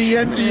in the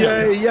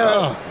NBA.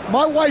 Yeah.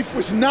 My wife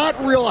was not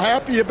real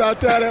happy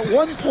about that at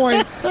one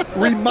point,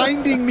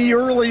 reminding me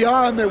early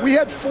on that we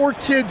had 4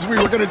 kids we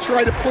were going to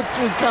try to put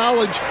through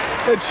college.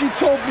 And she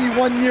told me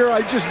one year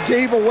I just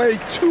gave away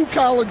 2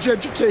 college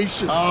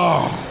educations.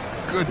 Oh,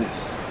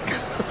 goodness.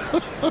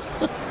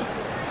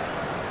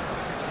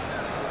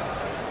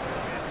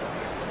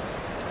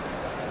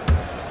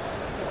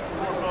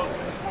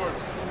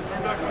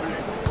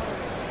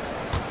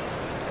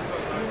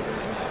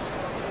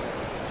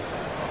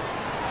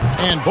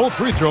 And both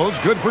free throws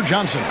good for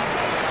Johnson.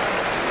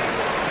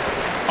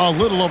 A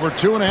little over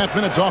 2.5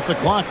 minutes off the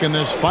clock in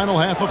this final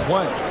half of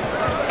play.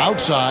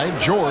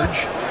 Outside,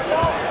 George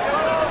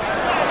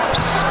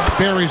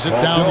buries it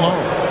down low.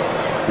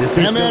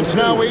 And that's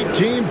now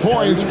 18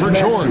 points for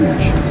George.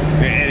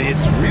 And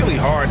it's really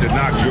hard to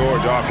knock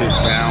George off his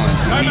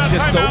balance. He's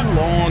just so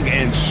long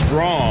and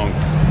strong.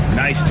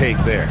 Nice take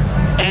there.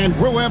 And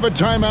we'll have a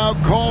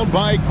timeout called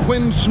by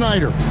Quinn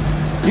Snyder.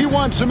 He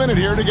wants a minute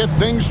here to get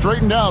things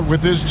straightened out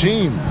with his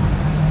team.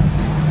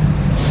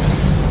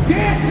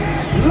 Get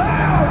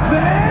loud,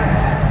 fans!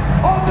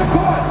 On the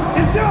court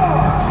is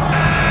yours!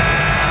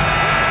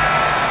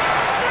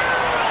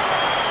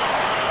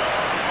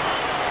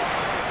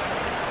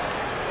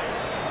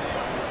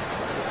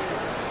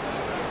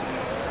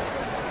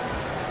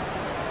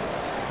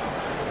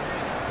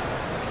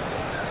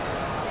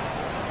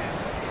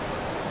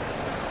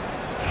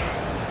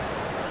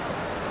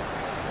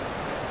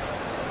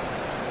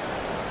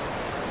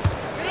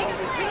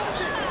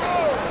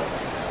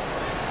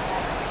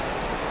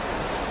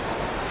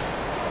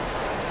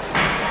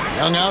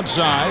 Young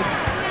outside.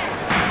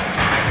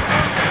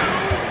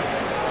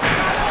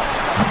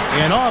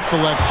 And off the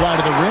left side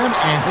of the rim,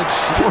 and it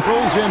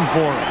swirls in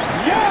for him.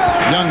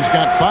 Young's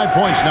got 5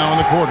 points now in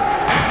the quarter.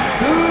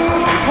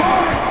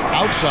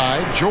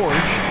 Outside, George.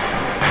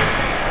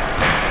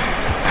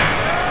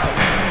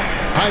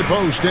 High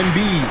post,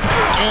 Embiid.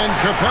 And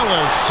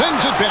Capella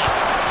sends it back.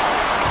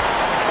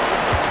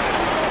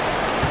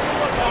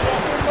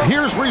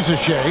 Here's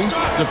Rizachet,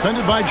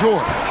 defended by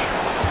George.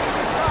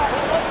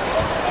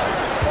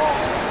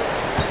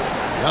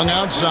 Young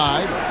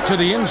outside, to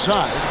the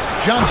inside.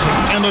 Johnson,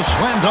 and the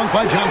slam dunk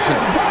by Johnson.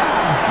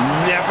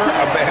 Never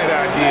a bad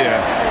idea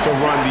to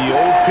run the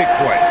old pick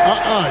play.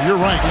 You're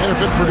right. And if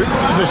it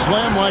produces a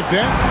slam like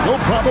that, we'll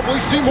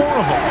probably see more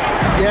of them.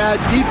 Yeah,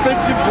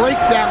 defensive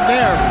breakdown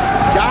there.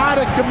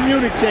 Gotta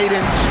communicate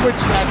and switch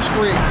that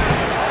screen.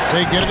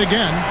 They get it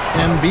again.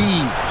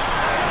 Embiid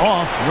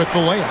off with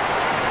the layup.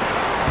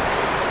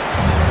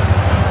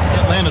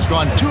 Atlanta's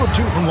gone 2 of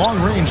 2 from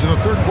long range in the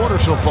third quarter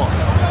so far.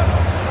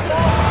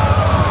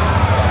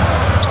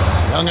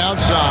 Young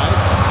outside.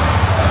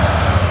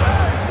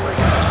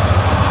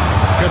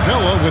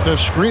 Capella with a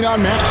screen on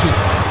Maxey.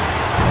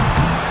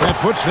 That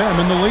puts them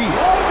in the lead.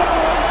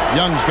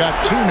 Young's got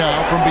 2 now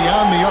from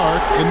beyond the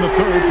arc in the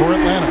third for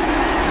Atlanta.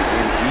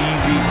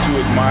 Easy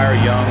to admire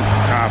Young's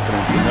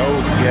confidence. He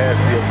knows he has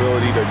the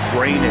ability to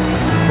drain it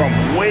from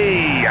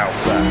way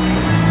outside.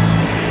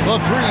 The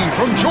 3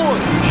 from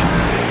George.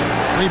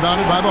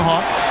 Rebounded by the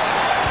Hawks.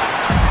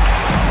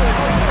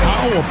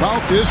 How about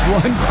this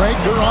run, Craig,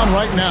 they're on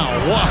right now?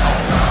 Wow.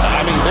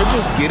 I mean, they're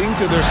just getting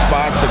to their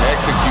spots and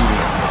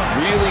executing,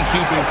 really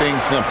keeping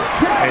things simple.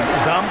 And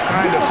some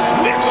kind of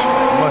switch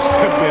must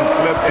have been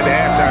flipped at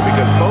halftime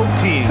because both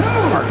teams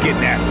are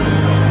getting after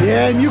it.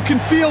 Yeah, and you can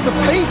feel the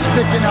pace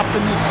picking up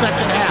in the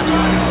second half.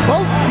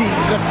 Both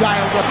teams have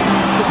dialed up the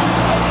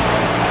intensity.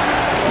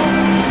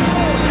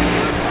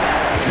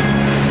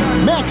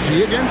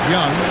 Maxey against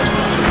Young.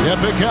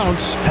 Yep, it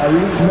counts.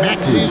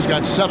 Maxey's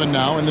got 7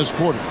 now in this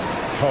quarter.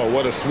 Oh,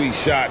 what a sweet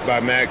shot by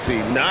Maxey.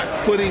 Not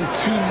putting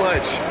too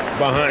much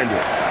behind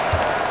it.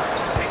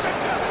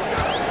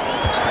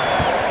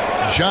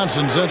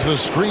 Johnson sets the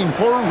screen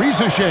for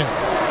Rizachet.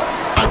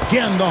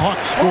 Again, the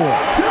Hawks score.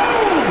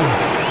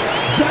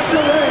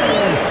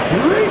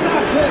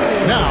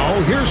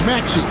 Now, here's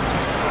Maxey.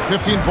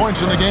 15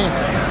 points in the game.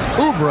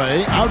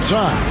 Oubre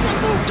outside.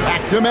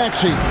 Back to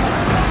Maxey.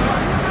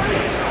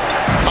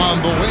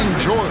 On the wing,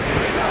 George.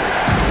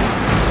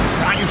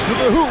 Trying Drives to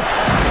the hoop.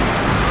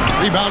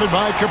 Rebounded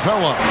by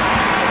Capella.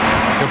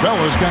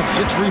 Capella's got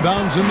 6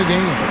 rebounds in the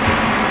game.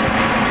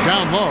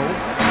 Down low.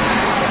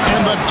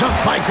 And the dunk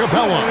by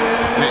Capella.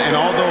 And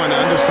although an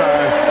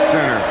undersized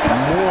center,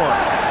 more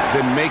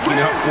than making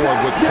up for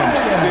it with some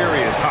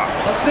serious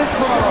hops.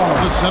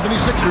 The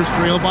 76ers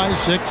trail by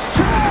 6.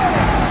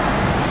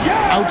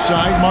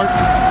 Outside Martin.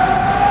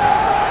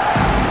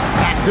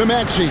 Back to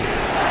Maxey.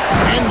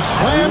 And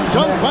slam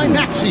dunk by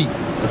Maxey.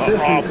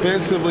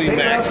 Offensively,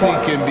 Maxey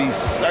can be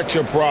such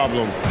a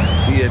problem.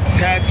 He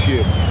attacks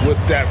you with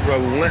that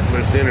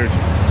relentless energy.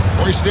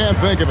 Boy, Stan,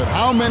 think of it.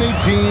 How many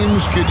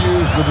teams could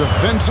use the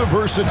defensive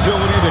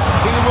versatility that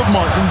Caleb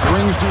Martin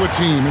brings to a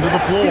team into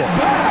the floor?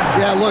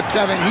 Yeah, look,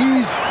 Kevin,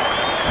 he's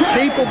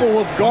capable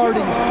of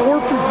guarding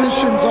 4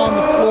 positions on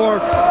the floor,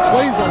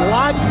 plays a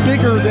lot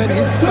bigger than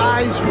his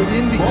size would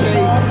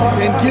indicate,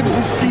 and gives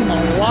his team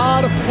a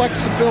lot of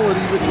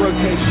flexibility with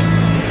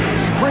rotations.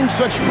 He brings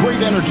such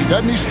great energy,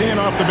 doesn't he, stand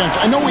off the bench?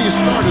 I know he has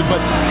started, but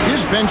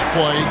his bench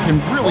play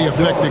can really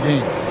affect the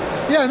game.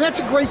 Yeah, and that's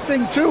a great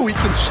thing, too. He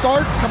can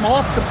start, come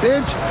off the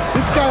bench.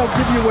 This guy will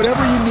give you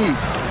whatever you need.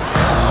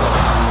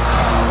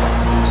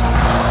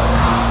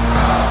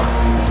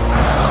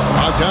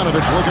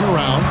 Bogdanovich looking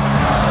around.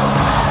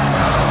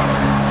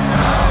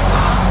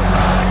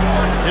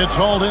 It's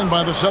hauled in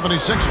by the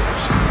 76ers.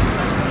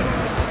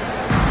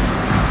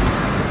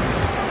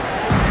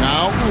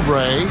 Now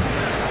Oubre.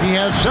 He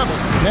has 7.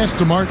 Pass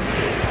to Martin.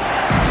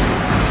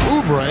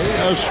 Oubre,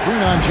 a screen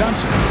on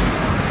Johnson.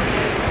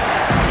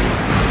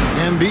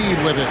 Embiid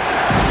with it.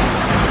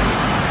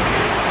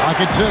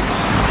 Pocket 6.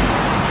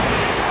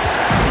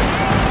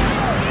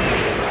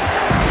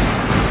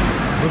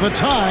 For the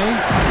tie.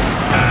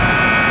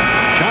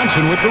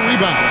 Johnson with the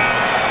rebound.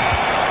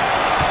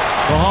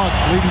 The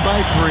Hawks leading by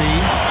 3.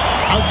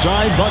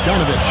 Outside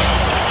Bogdanovich.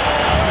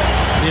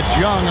 It's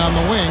Young on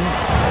the wing.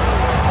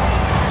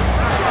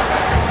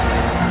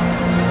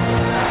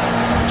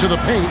 To the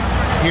paint.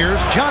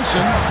 Here's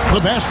Johnson.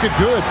 The basket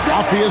good.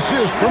 Off the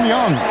assist from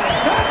Young.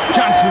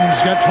 Johnson's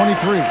got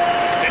 23.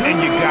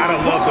 And you gotta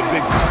love the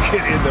big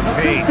bucket in the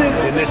paint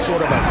in this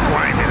sort of a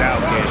grinded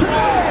out game.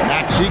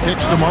 Maxey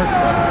kicks to Martin.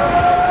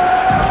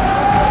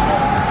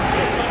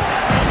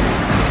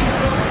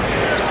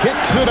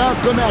 Kicks it out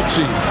to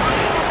Maxey.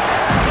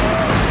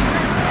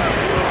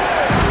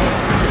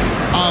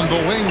 On the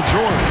wing,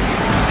 George.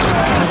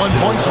 1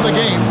 point in the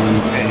game.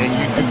 And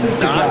you do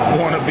not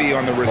want to be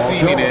on the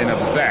receiving end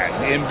of that.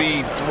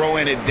 Embiid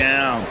throwing it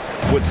down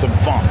with some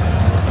funk.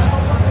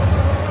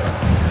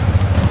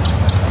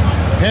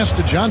 Pass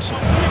to Johnson.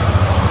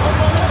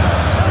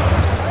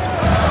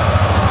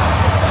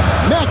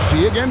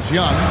 Maxey against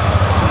Young.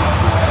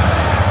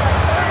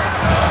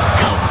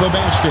 Count the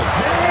basket.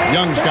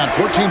 Young's got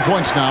 14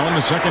 points now in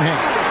the second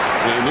half.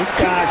 And this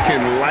guy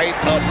can light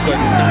up the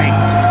night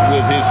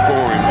with his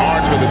scoring.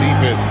 Hard for the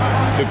defense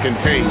to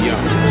contain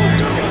Young.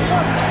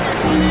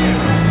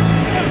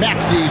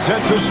 Maxey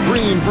sets a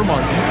screen for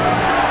Martin.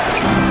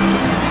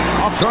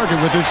 Off target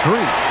with his 3.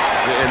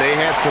 And they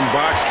had some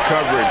botched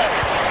coverage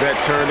that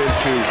turned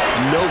into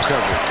no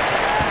coverage.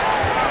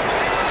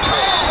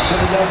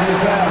 Philadelphia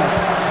foul.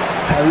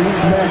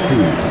 Tyrese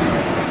Maxey.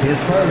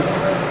 His first.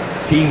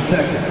 Team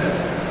second.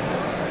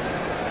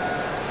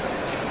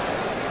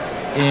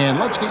 And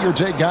let's get your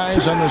take,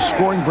 guys, on the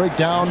scoring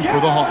breakdown for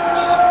the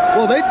Hawks.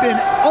 Well, they've been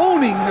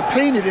owning the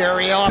painted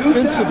area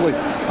offensively.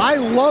 I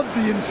love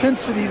the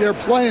intensity they're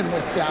playing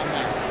with down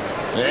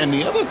there. And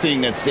the other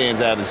thing that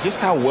stands out is just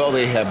how well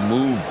they have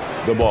moved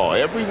the ball.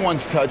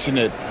 Everyone's touching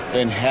it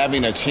and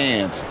having a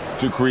chance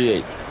to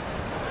create.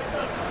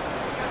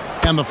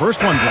 And the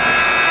first one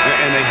drops.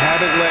 And they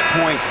haven't let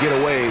points get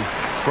away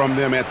from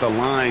them at the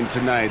line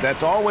tonight.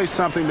 That's always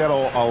something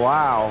that'll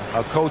allow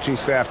a coaching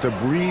staff to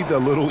breathe a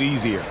little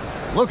easier.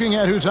 Looking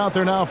at who's out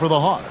there now for the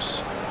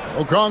Hawks.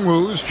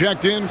 Okongwu's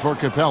checked in for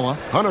Capella.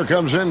 Hunter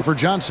comes in for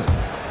Johnson.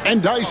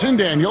 And Dyson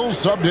Daniels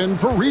subbed in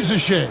for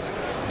Rizachet.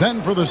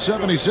 Then for the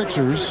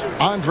 76ers,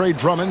 Andre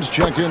Drummond's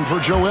checked in for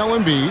Joel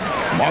Embiid.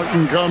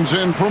 Martin comes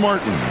in for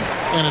Martin.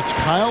 And it's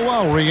Kyle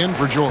Lowry in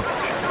for George.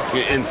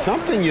 And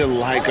something you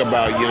like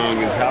about Young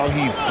is how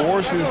he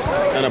forces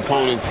an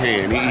opponent's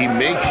hand. He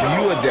makes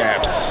you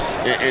adapt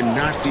and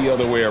not the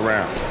other way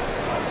around.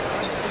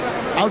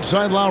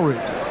 Outside Lowry.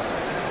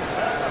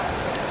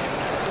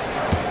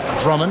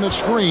 Drummond a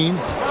screen.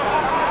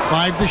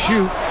 5 to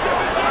shoot.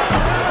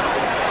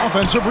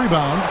 Offensive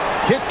rebound.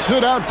 Kicks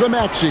it out to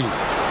Maxey.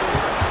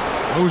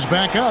 Goes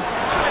back up.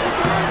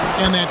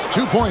 And that's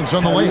 2 points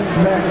on the layup.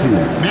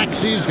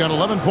 Maxey's got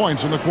 11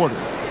 points in the quarter.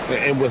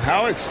 And with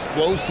how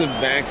explosive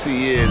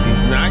Maxey is,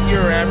 he's not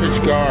your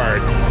average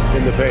guard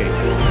in the paint.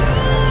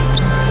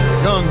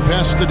 Young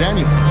pass to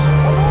Daniels.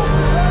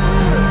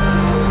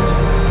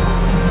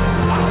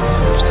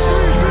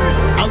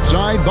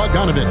 Outside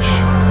Bogdanovich.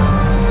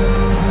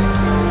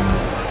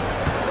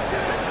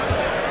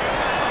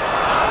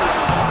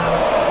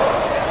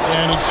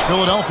 And it's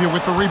Philadelphia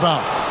with the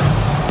rebound.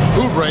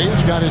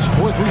 Oubre's got his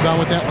 4th rebound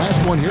with that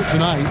last one here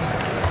tonight.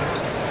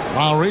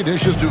 Lowry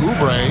dishes to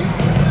Oubre.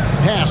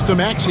 Pass to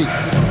Maxey.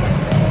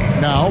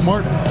 Now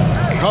Martin,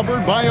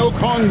 covered by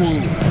Okongwu.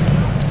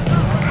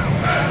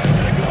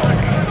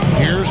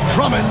 Here's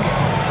Drummond.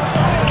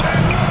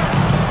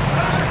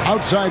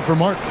 Outside for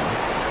Martin.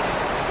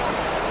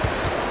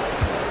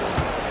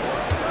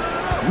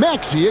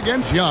 Maxey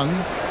against Young.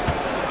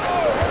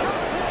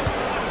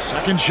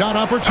 Second shot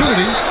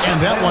opportunity, and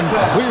that one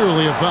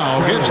clearly a foul.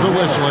 Gets the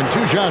whistle, and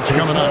 2 shots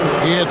coming up.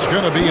 It's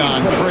going to be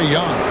on Trae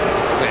Young.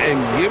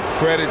 And give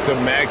credit to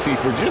Maxey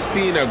for just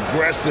being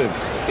aggressive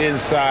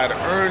inside,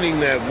 earning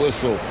that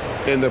whistle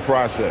in the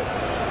process.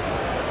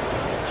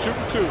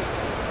 Shooting 2.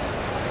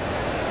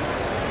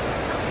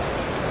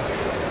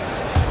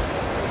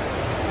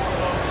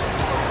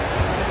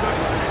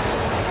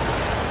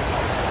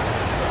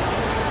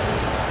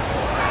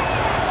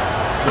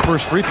 The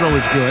first free throw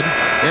is good.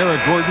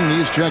 Eric Gordon,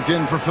 he's checked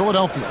in for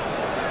Philadelphia.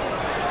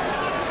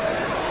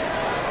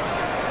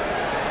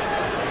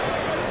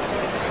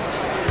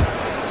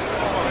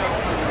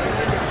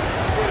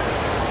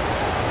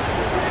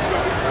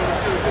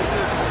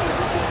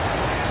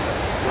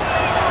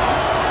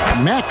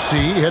 Maxey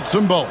hits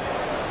them both.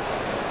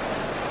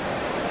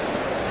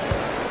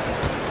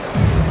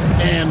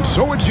 And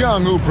so it's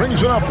Young who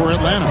brings it up for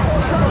Atlanta.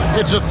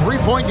 It's a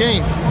 3-point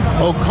game.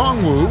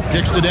 Okongwu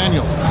kicks to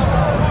Daniels.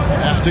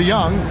 Pass to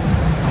Young.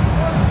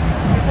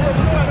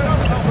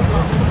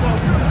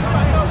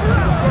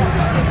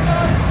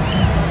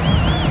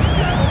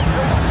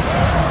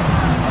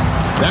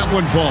 That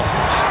one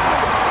falls.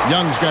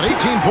 Young's got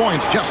 18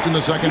 points just in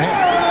the second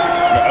half.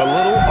 A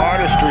little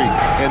artistry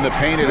in the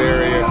painted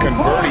area,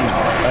 converting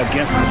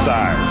against the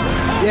size.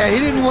 Yeah, he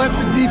didn't let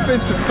the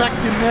defense affect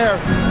him there.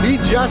 He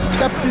just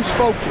kept his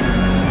focus.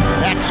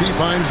 Maxey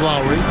finds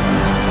Lowry.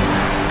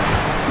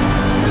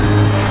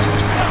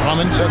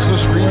 Drummond sets the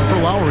screen for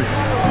Lowry.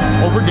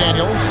 Over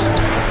Daniels.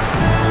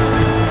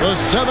 The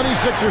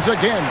 76ers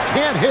again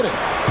can't hit it.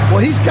 Well,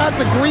 he's got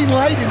the green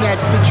light in that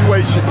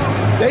situation.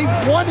 They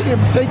want him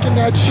taking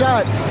that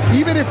shot,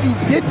 even if he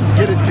didn't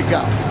get it to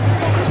go.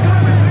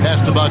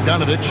 Pass to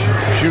Bogdanovich.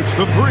 Shoots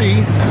the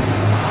 3.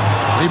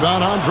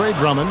 Rebound Andre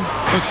Drummond.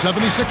 The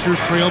 76ers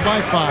trail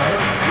by 5.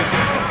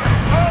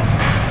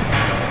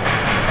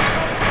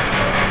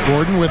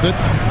 Gordon with it.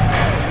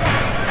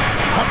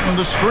 Cutting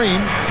the screen.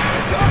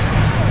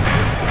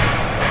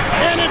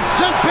 And it's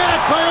sent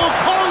back by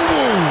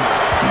Okongwu.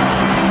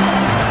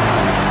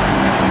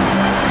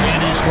 And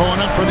he's going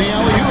up for the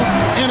alley-oop.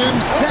 An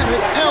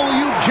emphatic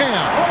alley-oop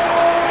jam.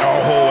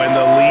 Oh, and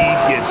the lead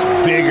gets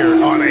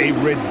bigger on a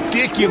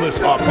ridiculous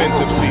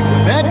offensive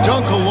sequence. That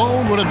dunk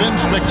alone would have been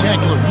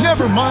spectacular.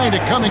 Never mind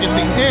it coming at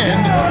the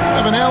end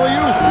of an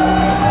alley-oop.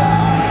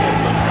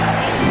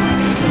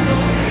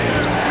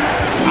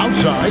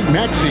 Outside,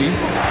 Maxey.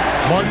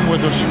 Martin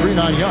with a screen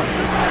on Young.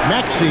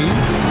 Maxey,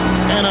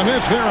 and a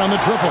miss there on the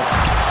triple.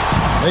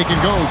 They can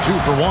go 2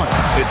 for 1.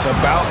 It's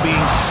about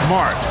being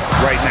smart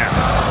right now.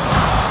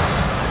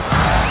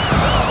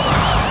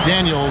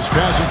 Daniels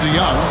passes to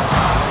Young.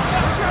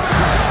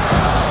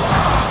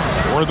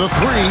 For the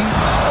 3.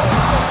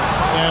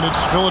 And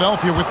it's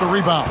Philadelphia with the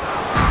rebound.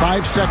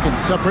 5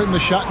 seconds separating the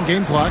shot and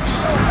game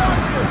clocks.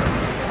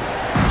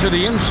 To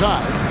the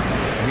inside.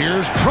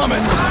 Here's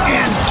Drummond.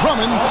 And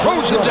Drummond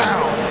throws it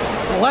down.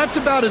 Well, that's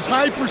about as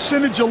high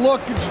percentage of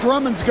look as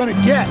Drummond's going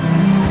to get.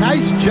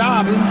 Nice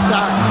job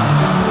inside.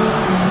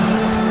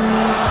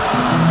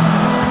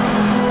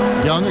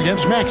 Young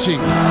against Maxey.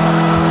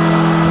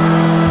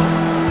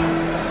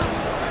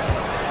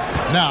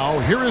 Now,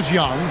 here is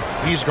Young.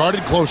 He's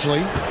guarded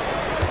closely.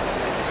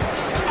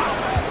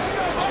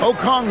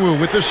 Okongwu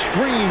with the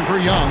screen for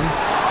Young.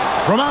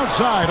 From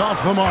outside,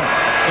 off the mark.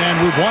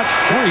 And we've watched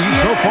 3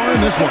 so far in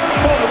this one.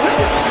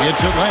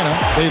 It's Atlanta.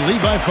 They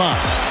lead by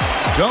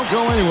 5. Don't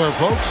go anywhere,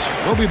 folks.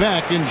 We'll be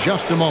back in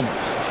just a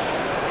moment.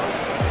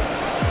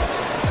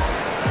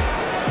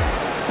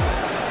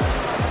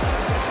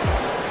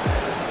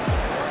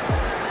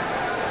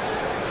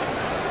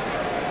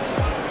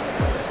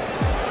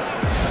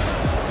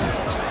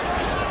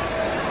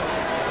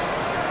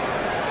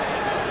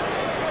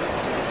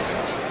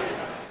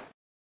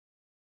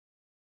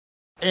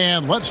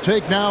 And let's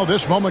take now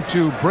this moment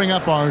to bring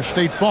up our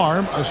State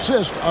Farm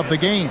assist of the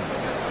game.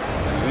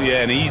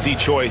 Yeah, an easy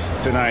choice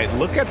tonight.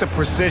 Look at the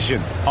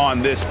precision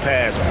on this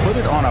pass. Put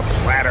it on a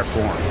platter for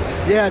him.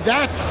 Yeah,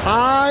 that's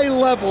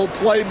high-level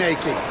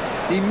playmaking.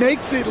 He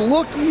makes it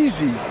look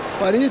easy,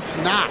 but it's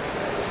not.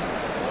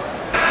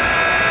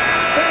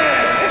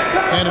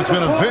 And it's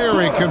been a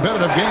very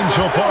competitive game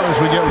so far as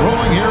we get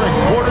rolling here in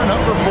quarter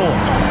number 4.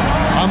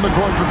 On the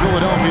court for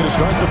Philadelphia to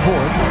start the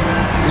 4th.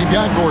 We've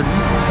got Gordon,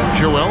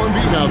 Joel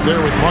Embiid out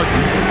there with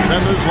Martin.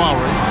 Then there's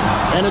Lowry.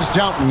 And it's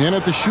Doughton in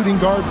at the shooting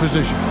guard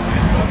position.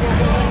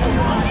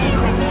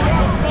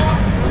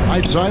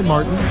 Right side,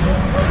 Martin.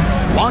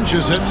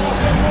 Launches it.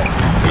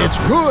 It's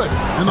good.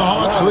 And the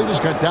Hawks lead has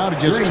got down to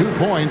just 2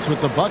 points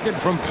with the bucket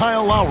from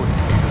Kyle Lowry.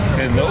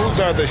 And those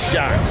are the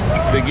shots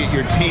that get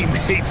your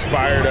teammates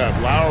fired up.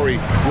 Lowry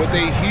with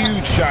a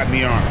huge shot in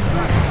the arm.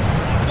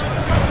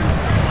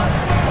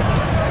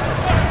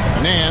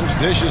 Nance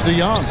dishes to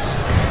Young.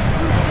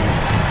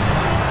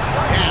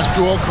 Pass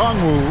to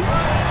Okongwu.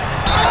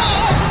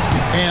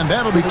 And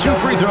that'll be 2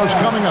 free throws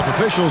coming up.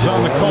 Officials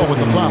on the call with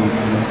the foul.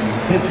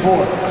 His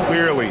fourth.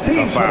 Clearly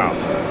a foul.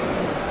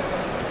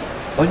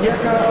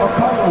 Onyeka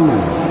Okongwu.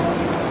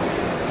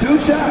 2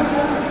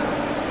 shots.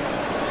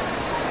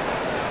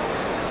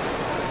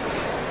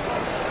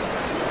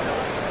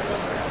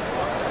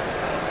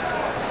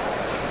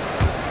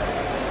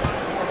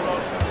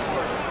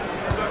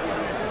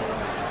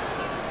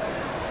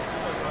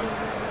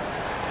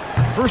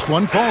 First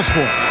one falls for.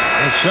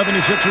 The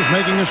 76ers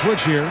making a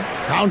switch here.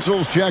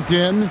 Council's checked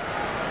in.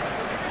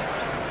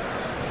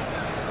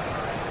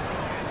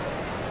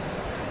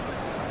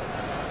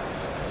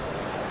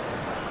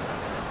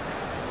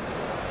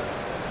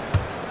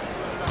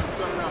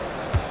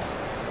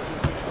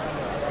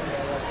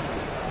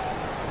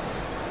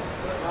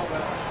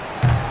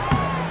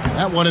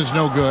 That one is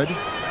no good.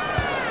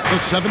 The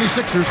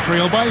 76ers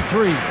trail by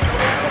 3.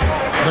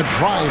 The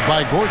drive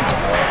by Gordon.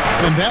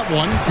 And that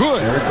one,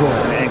 good.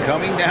 And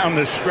coming down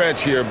the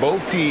stretch here,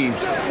 both teams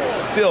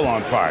still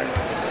on fire.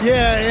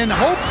 Yeah, in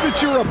hopes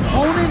that your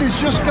opponent is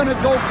just going to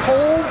go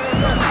cold.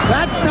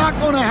 That's not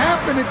going to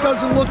happen, it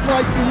doesn't look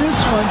like in this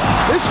one.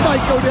 This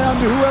might go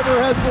down to whoever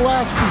has the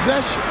last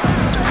possession.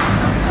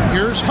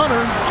 Here's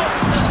Hunter.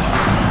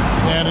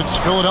 And it's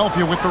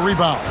Philadelphia with the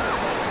rebound.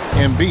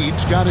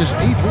 Embiid's got his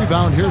 8th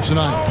rebound here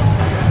tonight.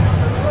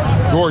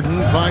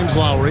 Gordon finds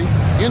Lowry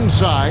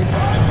inside.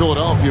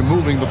 Philadelphia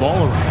moving the ball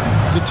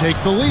around to take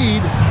the lead.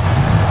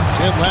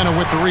 Atlanta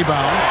with the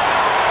rebound.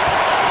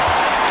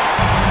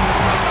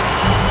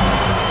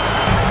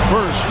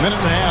 First minute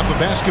and a half of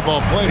basketball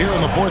played here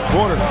in the 4th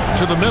quarter.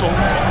 To the middle.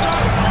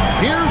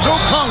 Here's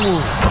Okongwu.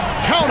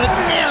 Count it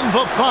and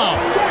the foul.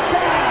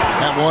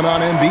 That one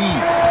on Embiid.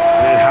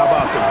 And how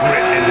about the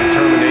grit and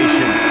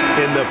determination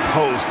in the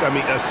post? I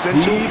mean,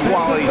 essential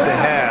qualities to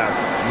have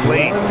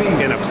late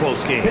in a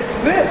close game. It's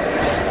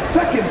 5th.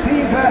 Second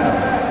team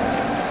foul.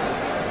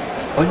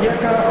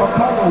 Onyeka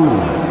Okongwu.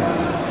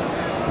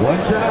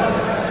 1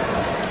 shot.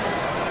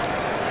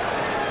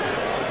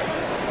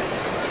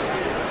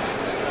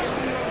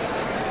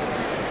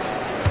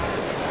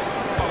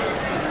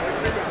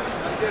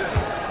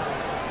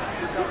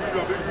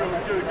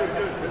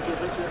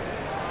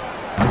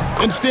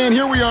 And Stan,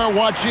 here we are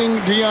watching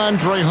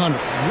DeAndre Hunter.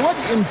 What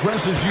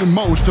impresses you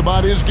most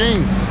about his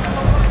game?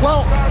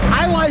 Well,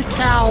 I like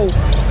how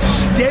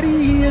steady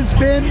he has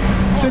been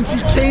since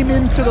he came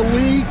into the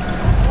league.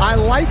 I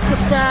like the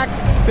fact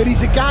that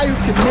he's a guy who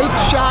can make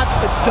shots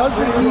but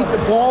doesn't need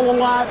the ball a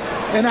lot.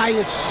 And I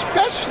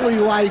especially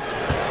like,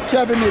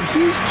 Kevin, that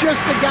he's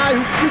just a guy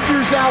who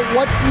figures out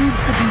what needs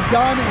to be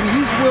done, and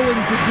he's willing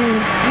to do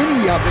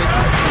any of it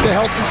to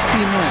help his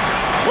team win.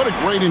 What a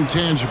great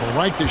intangible,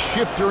 right? To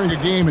shift during a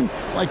game and,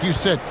 like you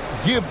said,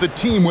 give the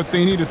team what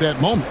they need at that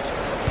moment.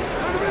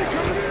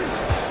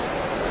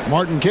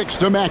 Martin kicks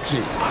to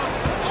Maxey.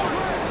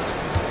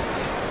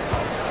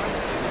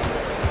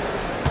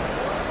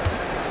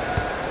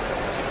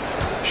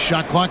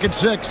 Shot clock at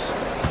 6.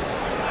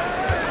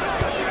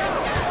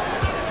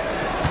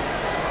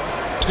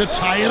 To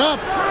tie it up.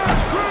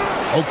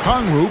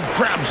 Okongwu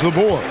grabs the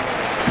board.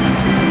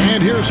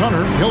 And here's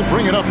Hunter. He'll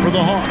bring it up for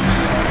the Hawks.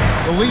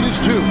 The lead is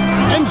 2.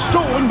 And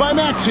stolen by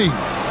Maxey.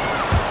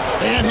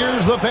 And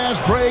here's the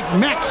fast break.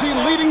 Maxey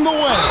leading the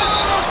way.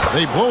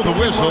 They blow the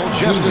whistle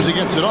just as he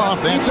gets it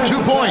off. That's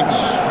 2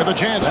 points with a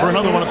chance for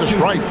another one at the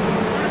stripe.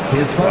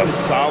 A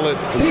solid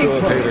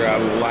facilitator. I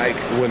like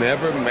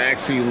whenever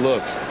Maxey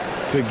looks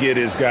to get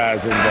his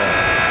guys involved.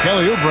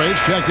 Kelly Oubre's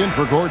checked in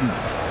for Gordon.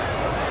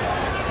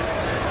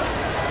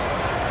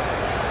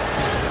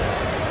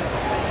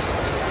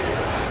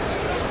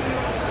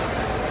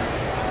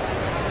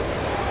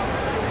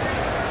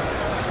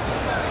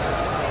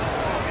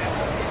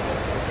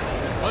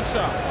 What's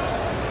up?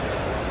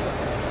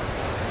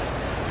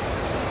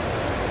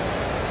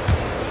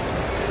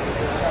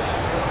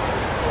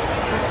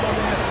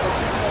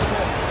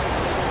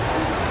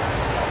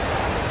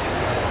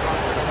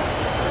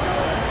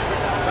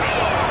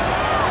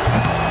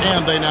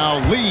 And they now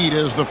lead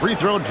as the free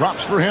throw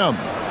drops for him.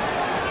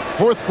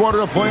 4th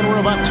quarter of play, and we're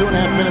about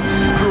 2.5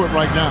 minutes through it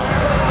right now.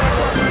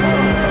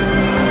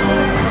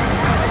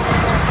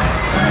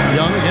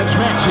 Young against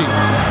Maxey.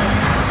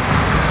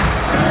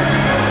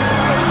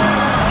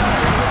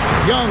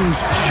 Young's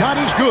shot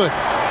is good.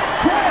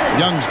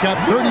 Young's got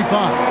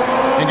 35.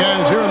 And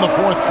guys, here in the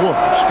 4th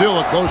quarter, still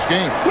a close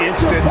game.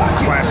 Instant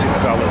classic,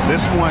 fellas.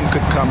 This one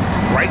could come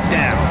right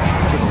down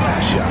to the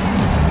last shot.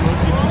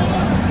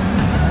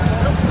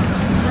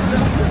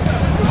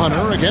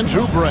 Hunter against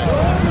Oubre.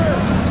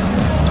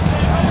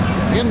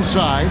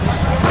 Inside.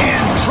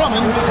 And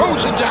Drummond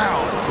throws it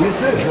down.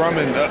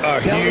 Drummond, a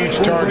huge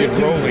target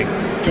rolling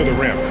to the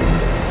rim.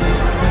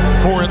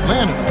 For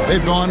Atlanta,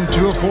 they've gone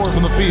 2 of 4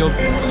 from the field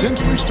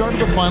since we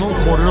started the final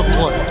quarter of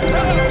play.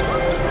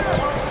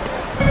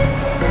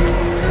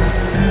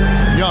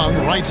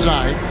 Young, right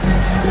side.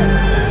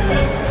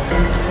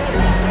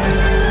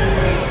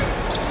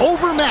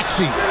 Over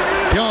Maxey.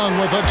 Young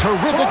with a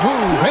terrific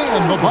move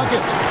and the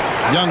bucket.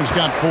 Young's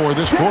got 4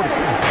 this quarter.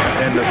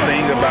 And the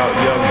thing about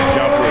Young's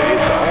jumper,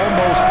 it's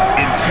almost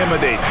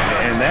intimidating,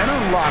 and that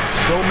unlocks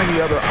so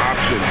many other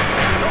options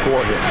for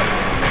him.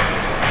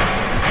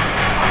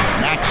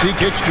 Maxey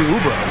kicks to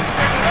Oubre.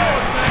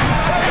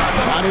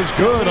 Shot is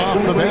good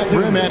off the back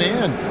rim and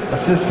in.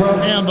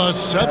 And the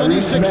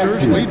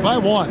 76ers lead by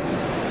 1.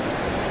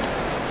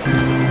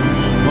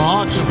 The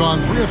Hawks have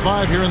gone 3 of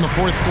 5 here in the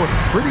 4th quarter.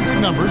 Pretty good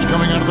numbers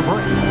coming out of the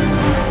break.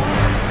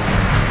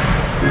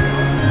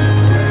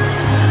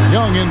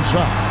 Young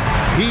inside.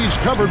 He's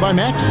covered by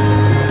Maxey.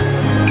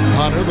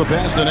 Hunter the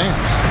pass to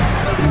Nance.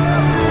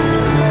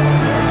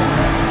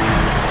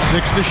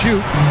 6 to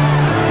shoot.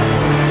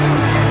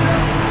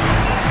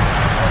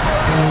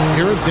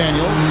 Here is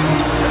Daniels.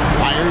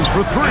 Fires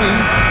for 3.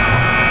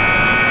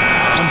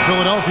 And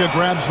Philadelphia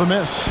grabs the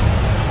miss.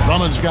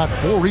 Drummond's got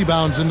 4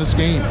 rebounds in this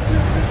game.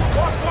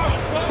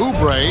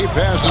 Oubre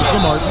passes to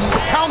Martin.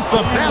 Count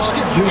the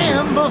basket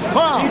and the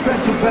foul.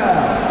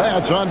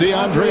 That's on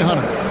DeAndre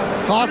Hunter.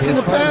 Tossing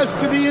the pass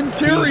to the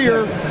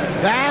interior.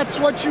 That's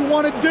what you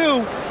want to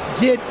do.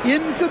 Get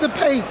into the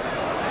paint.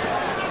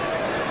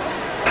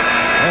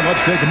 And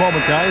let's take a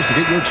moment, guys, to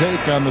get your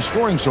take on the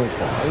scoring so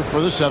far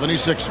for the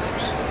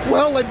 76ers.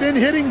 Well, they've been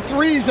hitting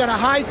threes at a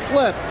high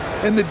clip,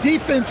 and the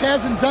defense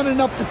hasn't done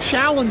enough to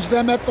challenge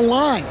them at the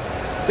line.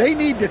 They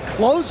need to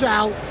close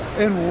out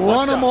and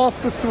run them off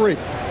the 3.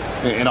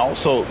 And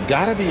also,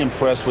 got to be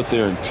impressed with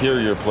their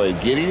interior play,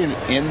 getting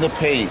in the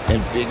paint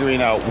and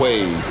figuring out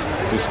ways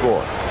to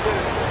score.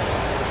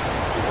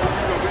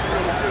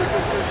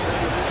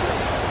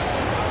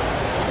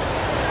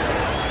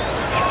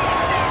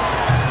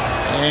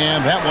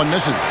 And that one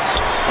misses.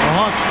 The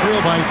Hawks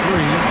trail by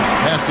 3.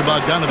 Pass to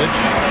Bogdanovich.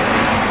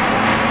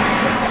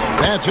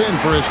 That's in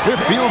for his 5th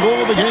field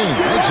goal of the game.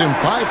 Makes him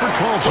 5 for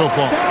 12 so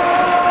far.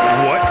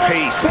 What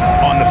pace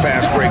on the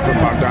fast break for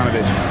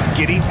Bogdanovich.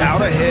 Getting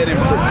out ahead and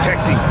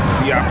protecting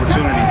the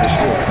opportunity to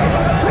score.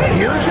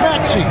 Here's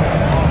Maxey.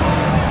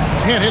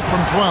 Can't hit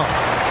from 12.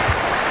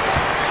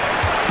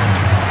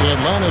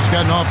 Atlanta's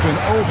gotten off to an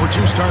 0 for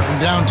 2 start from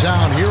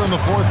downtown here in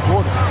the 4th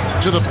quarter.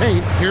 To the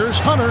paint,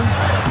 here's Hunter.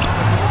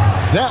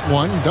 That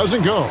one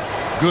doesn't go.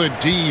 Good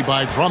D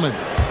by Drummond.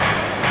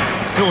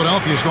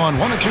 Philadelphia's gone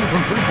 1 of 2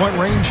 from 3-point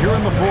range here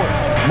in the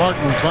 4th.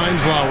 Martin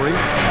finds Lowry.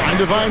 And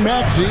Divine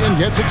Maxey and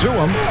gets it to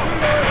him.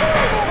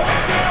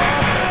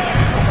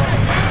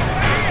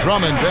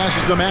 Drummond passes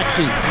to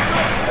Maxey.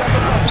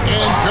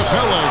 And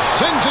Capella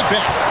sends it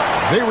back.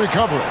 They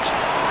recover it.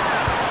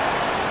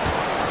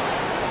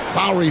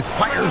 Lowry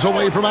fires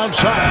away from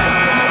outside.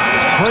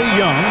 Trae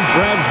Young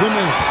grabs the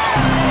miss.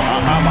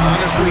 I'm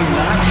honestly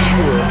not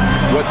sure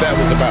what that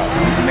was about.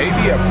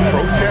 Maybe a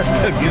protest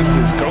against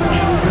his coach?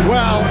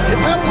 Well, if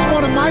that was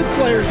one of my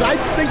players,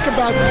 I'd think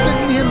about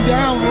sitting him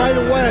down right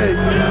away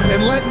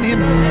and letting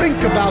him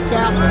think about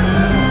that one.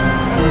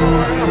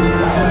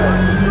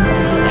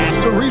 Pass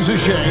to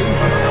Rizichet.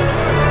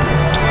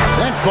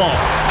 That ball.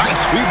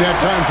 Nice feed that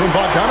time from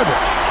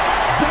Bogdanovich.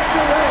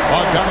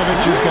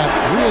 Bogdanovich has got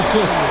 3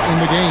 assists in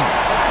the game.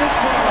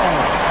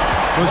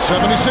 The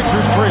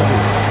 76ers trail.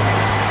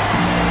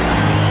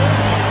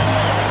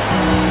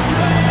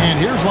 And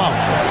here's Lowry.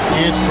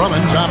 It's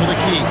Drummond, top of the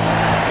key.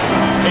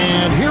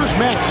 And here's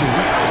Maxey.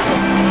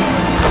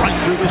 Right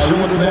through the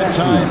cylinder that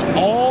time.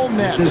 All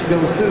net.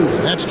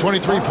 That's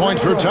 23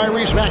 points for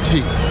Tyrese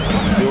Maxey.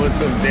 Doing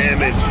some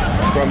damage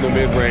from the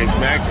mid-range.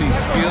 Maxey's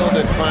skilled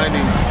at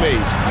finding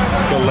space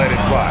to let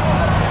it fly.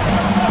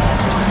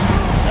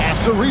 Pass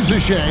to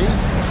Rizichet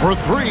for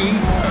 3.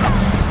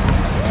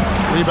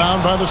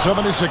 Rebound by the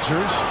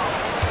 76ers.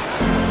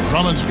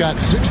 Drummond's got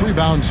 6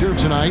 rebounds here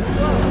tonight.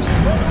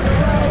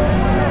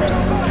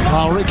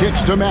 Lowry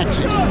kicks to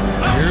Maxey.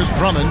 Here's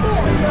Drummond.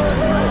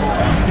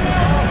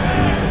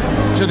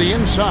 To the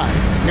inside.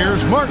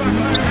 Here's Martin.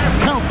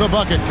 Count the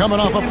bucket coming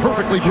off a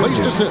perfectly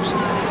placed assist.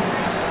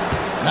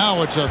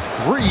 Now it's a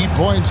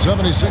 3-point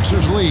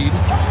 76ers lead.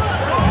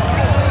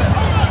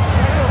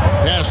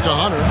 Pass to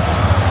Hunter.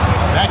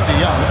 Back to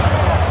Young.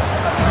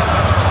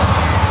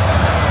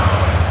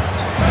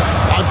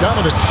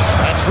 Bogdanovich,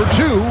 that's for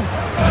 2.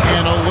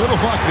 And a little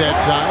luck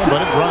that time, but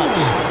it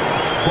drops.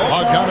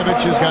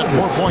 Bogdanovich has got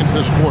 4 points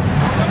this quarter.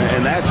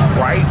 And that's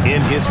right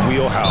in his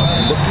wheelhouse.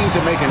 Looking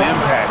to make an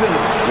impact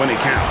when it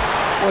counts.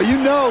 Well, you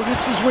know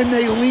this is when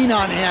they lean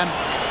on him,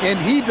 and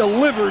he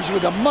delivers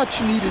with a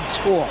much-needed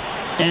score.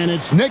 And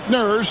it's Nick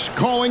Nurse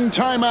calling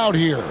timeout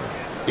here.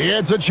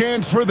 It's a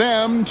chance for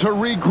them to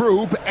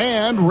regroup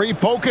and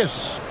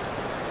refocus.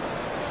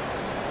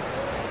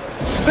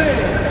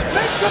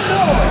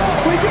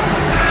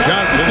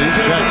 Johnson is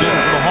checked in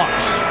for the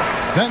Hawks.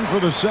 Then for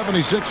the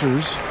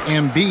 76ers,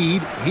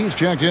 Embiid, he's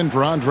checked in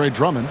for Andre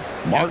Drummond.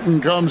 Martin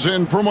comes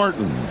in for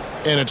Martin.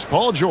 And it's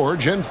Paul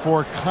George in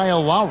for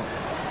Kyle Lowry.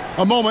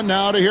 A moment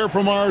now to hear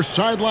from our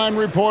sideline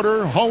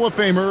reporter, Hall of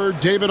Famer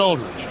David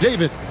Aldridge.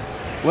 David.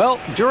 Well,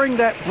 during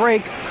that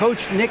break,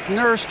 Coach Nick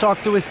Nurse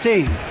talked to his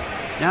team.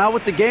 Now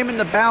with the game in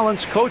the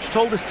balance, Coach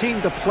told his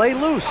team to play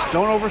loose.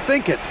 Don't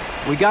overthink it.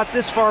 We got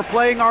this far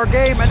playing our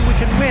game, and we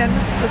can win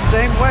the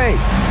same way.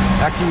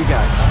 Back to you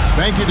guys.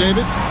 Thank you,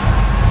 David.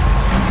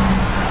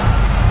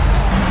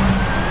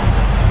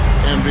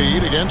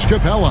 Embiid against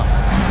Capella.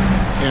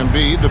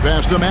 Embiid, the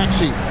pass to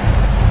Maxey.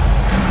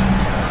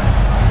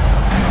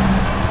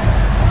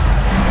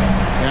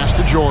 Pass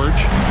to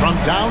George from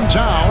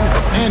downtown,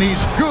 and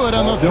he's good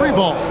on the three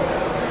ball.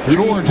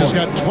 George has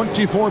got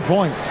 24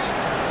 points.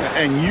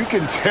 And you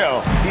can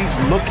tell he's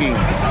looking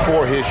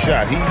for his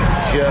shot. He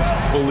just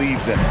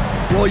believes in it.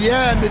 Well,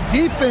 yeah, and the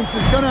defense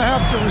is going to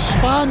have to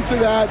respond to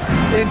that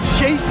and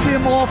chase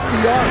him off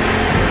the arc.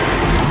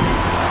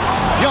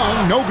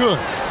 Young, no good.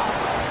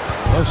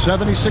 The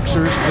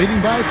 76ers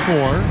leading by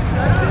 4.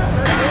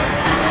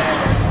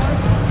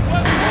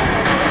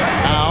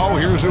 Now,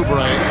 here's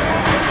Oubre.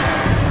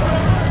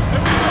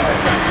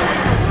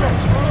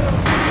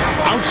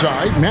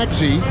 Outside,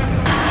 Maxey.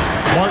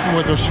 Martin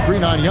with a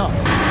screen on Young.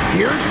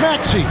 Here's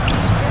Maxey.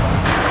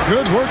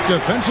 Good work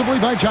defensively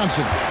by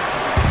Johnson.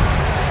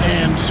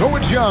 And so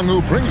it's Young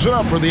who brings it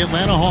up for the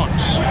Atlanta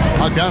Hawks.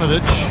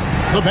 Bogdanovich,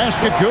 the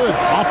basket good,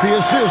 off the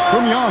assist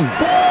from Young.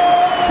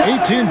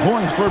 18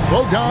 points for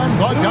Bogdan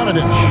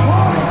Bogdanovich.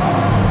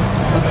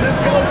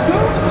 Assist goes to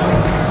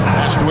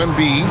Pass to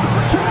Embiid.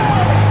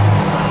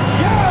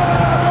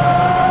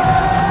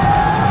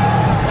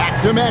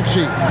 Back to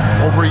Maxey.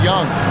 Over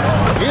Young.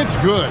 It's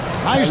good.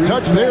 Nice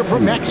touch there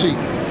from Maxey.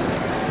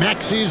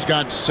 Maxey's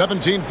got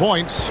 17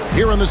 points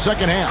here in the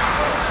second half.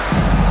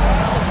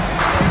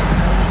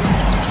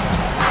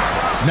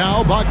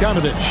 Now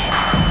Bogdanovich.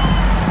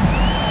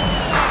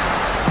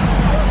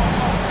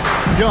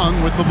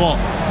 Young with the ball.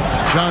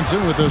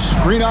 Johnson with a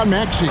screen on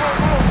Maxey.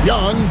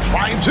 Young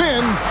drives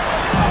in.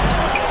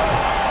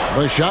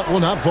 The shot will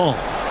not fall.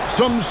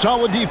 Some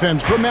solid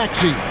defense from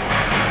Maxey.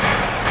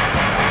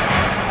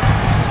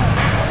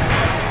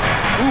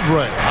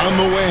 Oubre on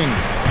the wing.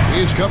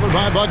 He's covered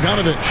by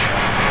Bogdanovich.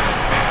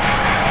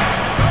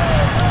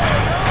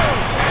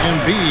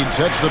 Embiid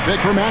sets the pick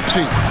for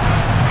Maxey.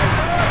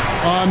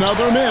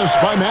 Another miss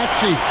by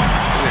Maxey.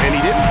 And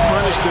he didn't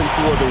punish them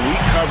for the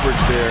weak coverage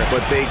there,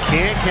 but they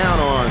can't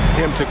count on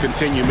him to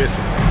continue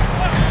missing.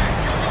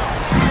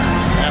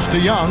 Pass to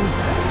Young.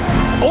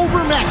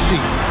 Over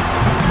Maxey.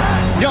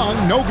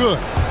 Young, no good.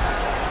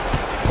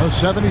 The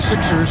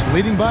 76ers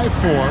leading by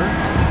 4.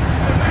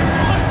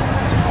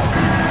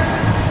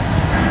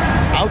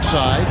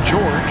 Outside,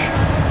 George.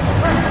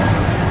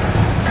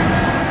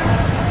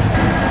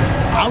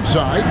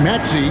 Outside,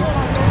 Maxey.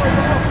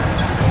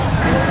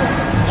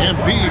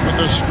 Embiid with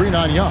the screen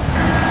on Young.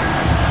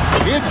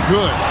 It's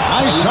good.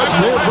 Nice touch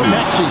there from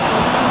Maxey.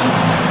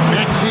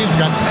 Maxey's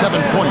got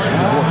 7 points for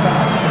the quarter.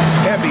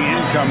 Heavy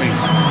incoming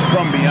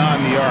from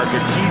beyond the arc,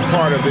 a key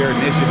part of their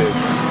initiative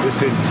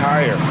this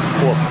entire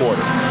fourth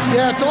quarter.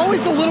 Yeah, it's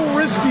always a little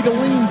risky to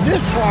lean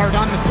this hard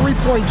on the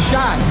three-point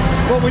shot.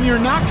 But when you're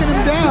knocking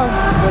him down,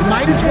 you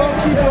might as well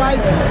keep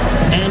riding.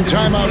 And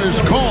timeout is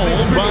called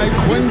by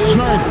Quinn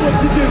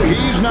Snyder.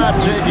 He's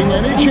not taking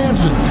any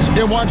chances.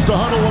 He wants to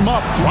huddle him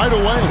up right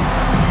away.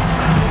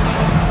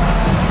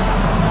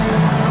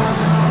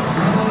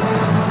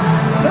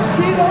 Let's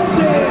see those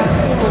dance.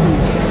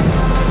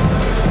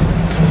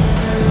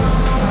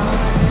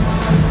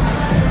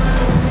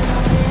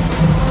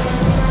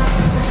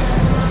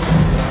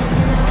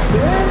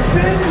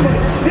 Dancing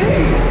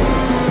machine.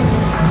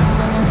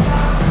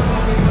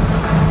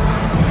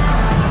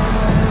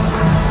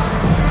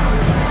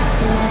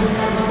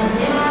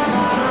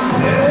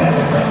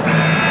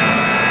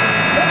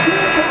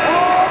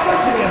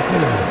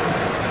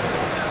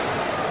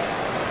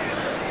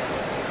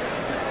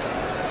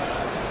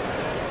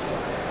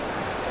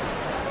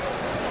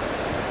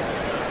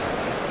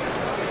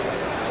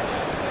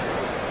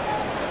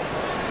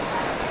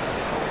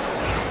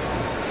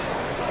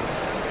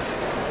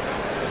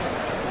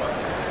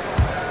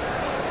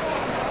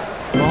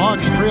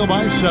 Hawks trail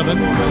by 7.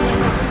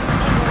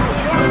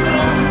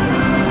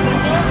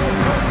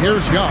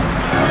 Here's Young.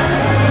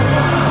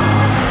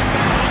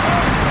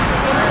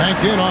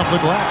 Banked in off the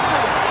glass.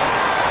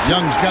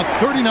 Young's got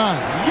 39.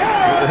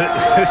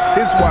 This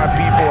is why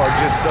people are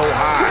just so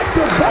high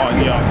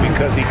on Young,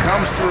 because he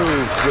comes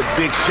through with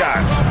big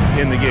shots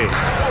in the game.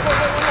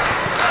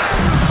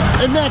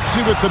 And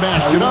Maxey with the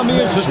basket on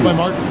the assist by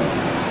Martin.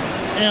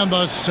 And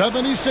the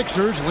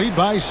 76ers lead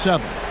by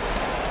 7.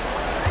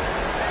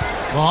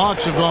 The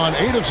Hawks have gone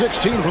 8 of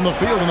 16 from the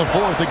field in the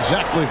fourth,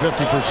 exactly 50%.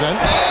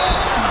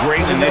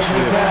 Great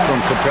initiative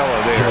from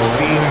Capella there,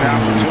 seeing an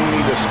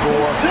opportunity to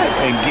score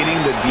and getting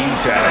the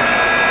detail.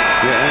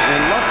 Yeah,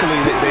 and luckily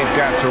they've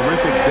got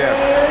terrific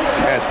depth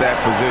at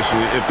that position.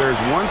 If there's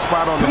one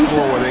spot on the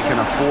floor where they can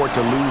afford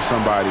to lose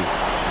somebody,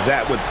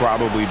 that would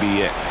probably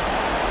be it.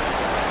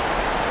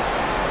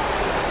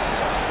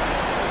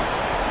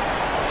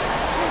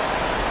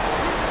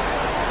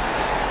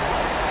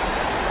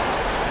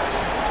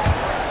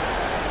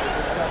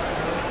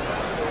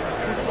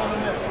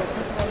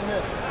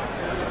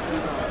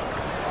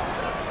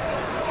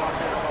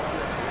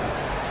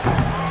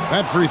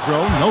 That free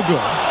throw, no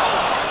good.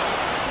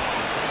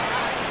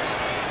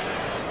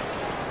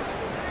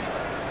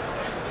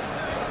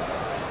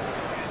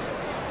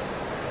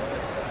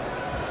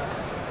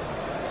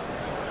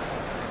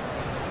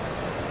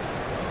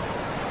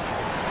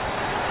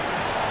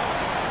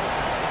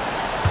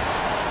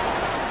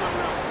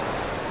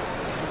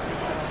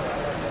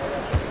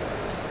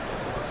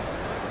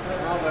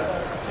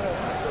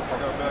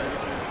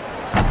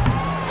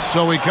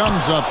 So he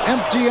comes up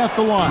empty at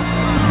the line.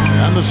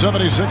 And the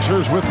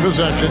 76ers with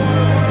possession.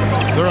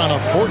 They're on a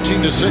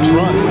 14-6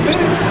 run.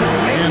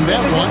 And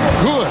that one,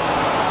 good.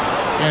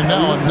 And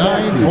now a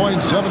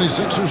 9-point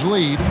 76ers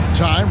lead.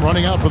 Time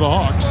running out for the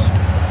Hawks.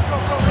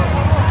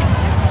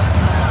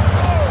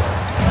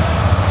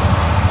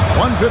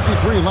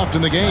 1:53 left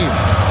in the game.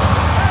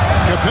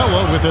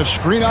 Capella with a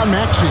screen on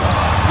Maxey.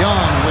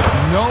 Young with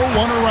no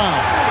one around.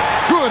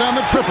 Good on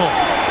the triple.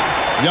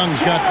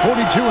 Young's got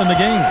 42 in the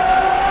game.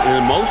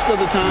 And most of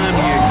the time,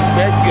 you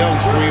expect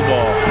Young's three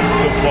ball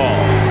to fall.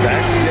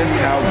 That's just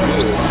how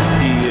good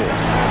he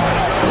is.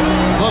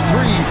 The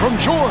three from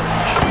George.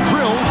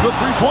 Drills the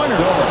three-pointer.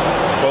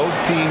 Both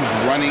teams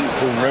running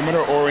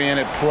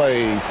perimeter-oriented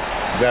plays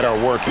that are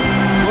working.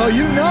 Well,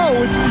 you know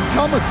it's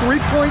become a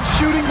three-point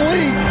shooting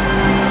league.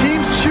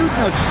 Teams shooting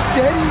a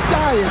steady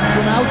diet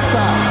from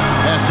outside.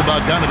 Pass to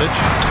Bogdanovich.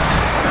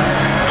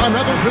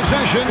 Another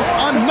possession,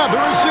 another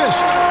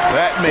assist.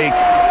 That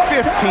makes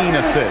 15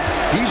 assists.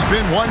 He's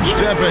been one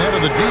step ahead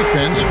of the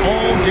defense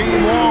all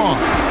game long.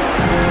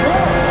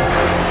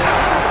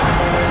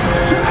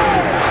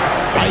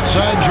 Right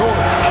side,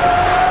 George.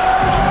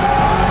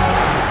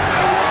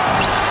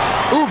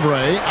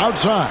 Oubre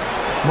outside.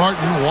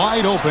 Martin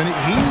wide open.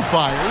 He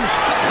fires.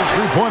 His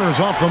three-pointer's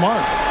off the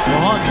mark. The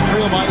Hawks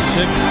trail by 6.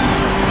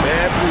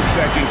 Every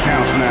second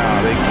counts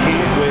now. They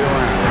can't wait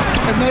around.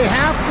 And they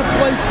have to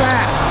play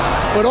fast,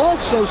 but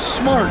also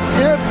smart.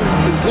 Every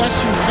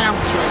possession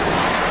counts.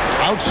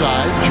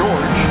 Outside,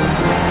 George.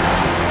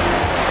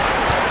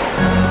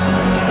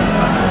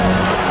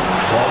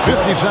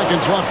 50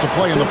 seconds left to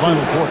play in the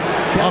final quarter.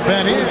 Up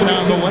and in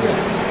on the way.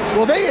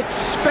 Well, they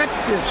expect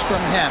this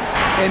from him,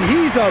 and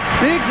he's a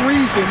big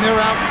reason they're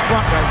out in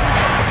front right now.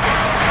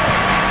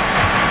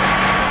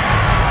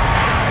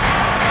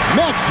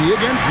 Maxey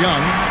against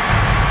Young.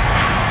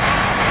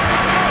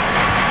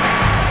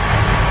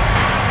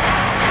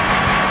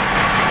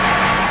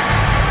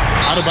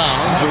 Out of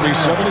bounds, it'll be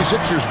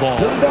 76ers ball.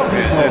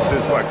 And this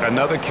is like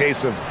another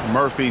case of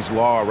Murphy's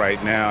Law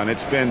right now, and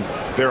it's been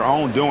their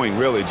own doing,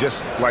 really,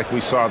 just like we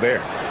saw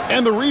there.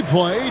 And the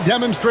replay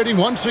demonstrating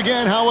once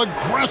again how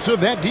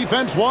aggressive that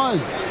defense was.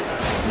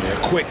 Yeah,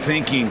 quick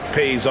thinking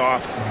pays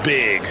off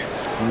big.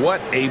 What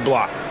a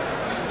block.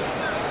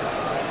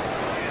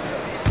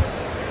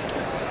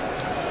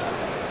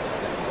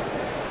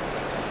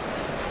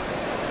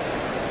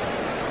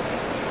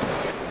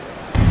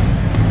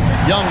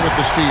 Young with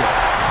the steal.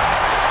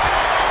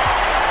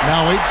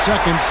 Now 8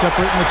 seconds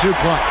separating the two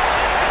clocks.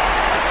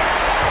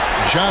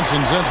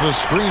 Johnson sends the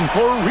screen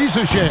for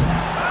PRESEASON.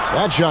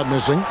 That shot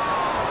missing.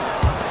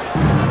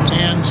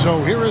 And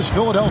so here is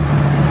Philadelphia.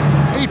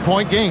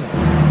 8-point game.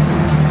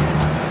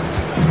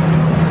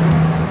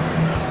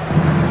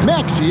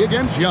 Maxey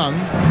against Young.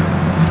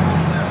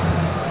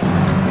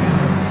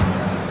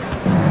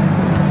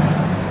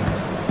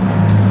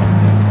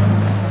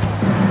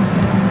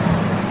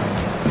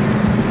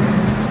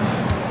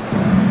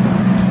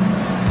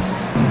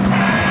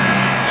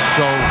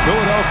 So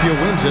Philadelphia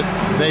wins it.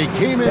 They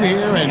came in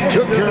here and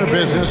took care of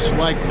business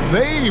like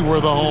they were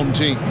the home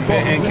team.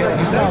 And how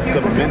about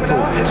the mental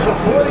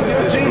toughness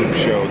that this group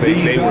showed?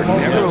 They were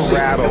never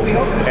rattled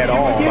at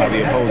all by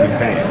the opposing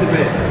fans.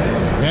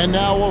 And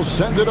now we'll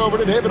send it over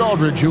to David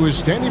Aldridge, who is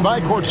standing by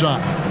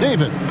courtside.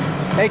 David.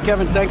 Hey,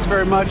 Kevin, thanks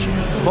very much.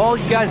 Paul,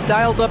 you guys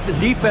dialed up the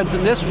defense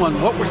in this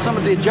one. What were some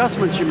of the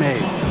adjustments you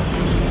made?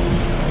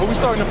 Well, we're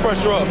starting to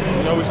pressure up.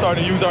 You know, we're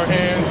starting to use our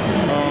hands.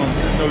 You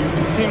know,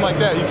 a team like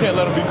that, you can't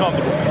let them be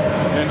comfortable.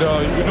 And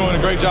you're doing a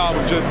great job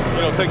of just,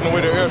 you know, taking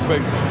away their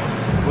airspace.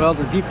 Well,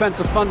 the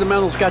defensive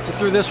fundamentals got you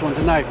through this one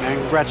tonight, man.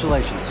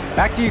 Congratulations.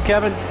 Back to you,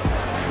 Kevin.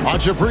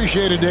 Much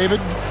appreciated,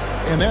 David.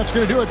 And that's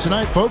going to do it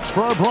tonight, folks,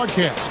 for our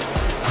broadcast.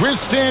 With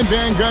Stan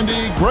Van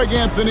Gundy, Greg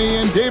Anthony,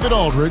 and David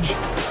Aldridge,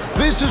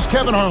 this is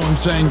Kevin Harlan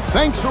saying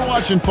thanks for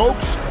watching,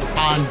 folks,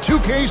 on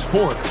 2K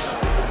Sports.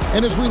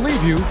 And as we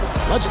leave you,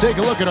 let's take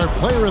a look at our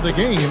player of the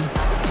game,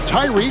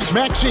 Tyrese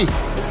Maxey.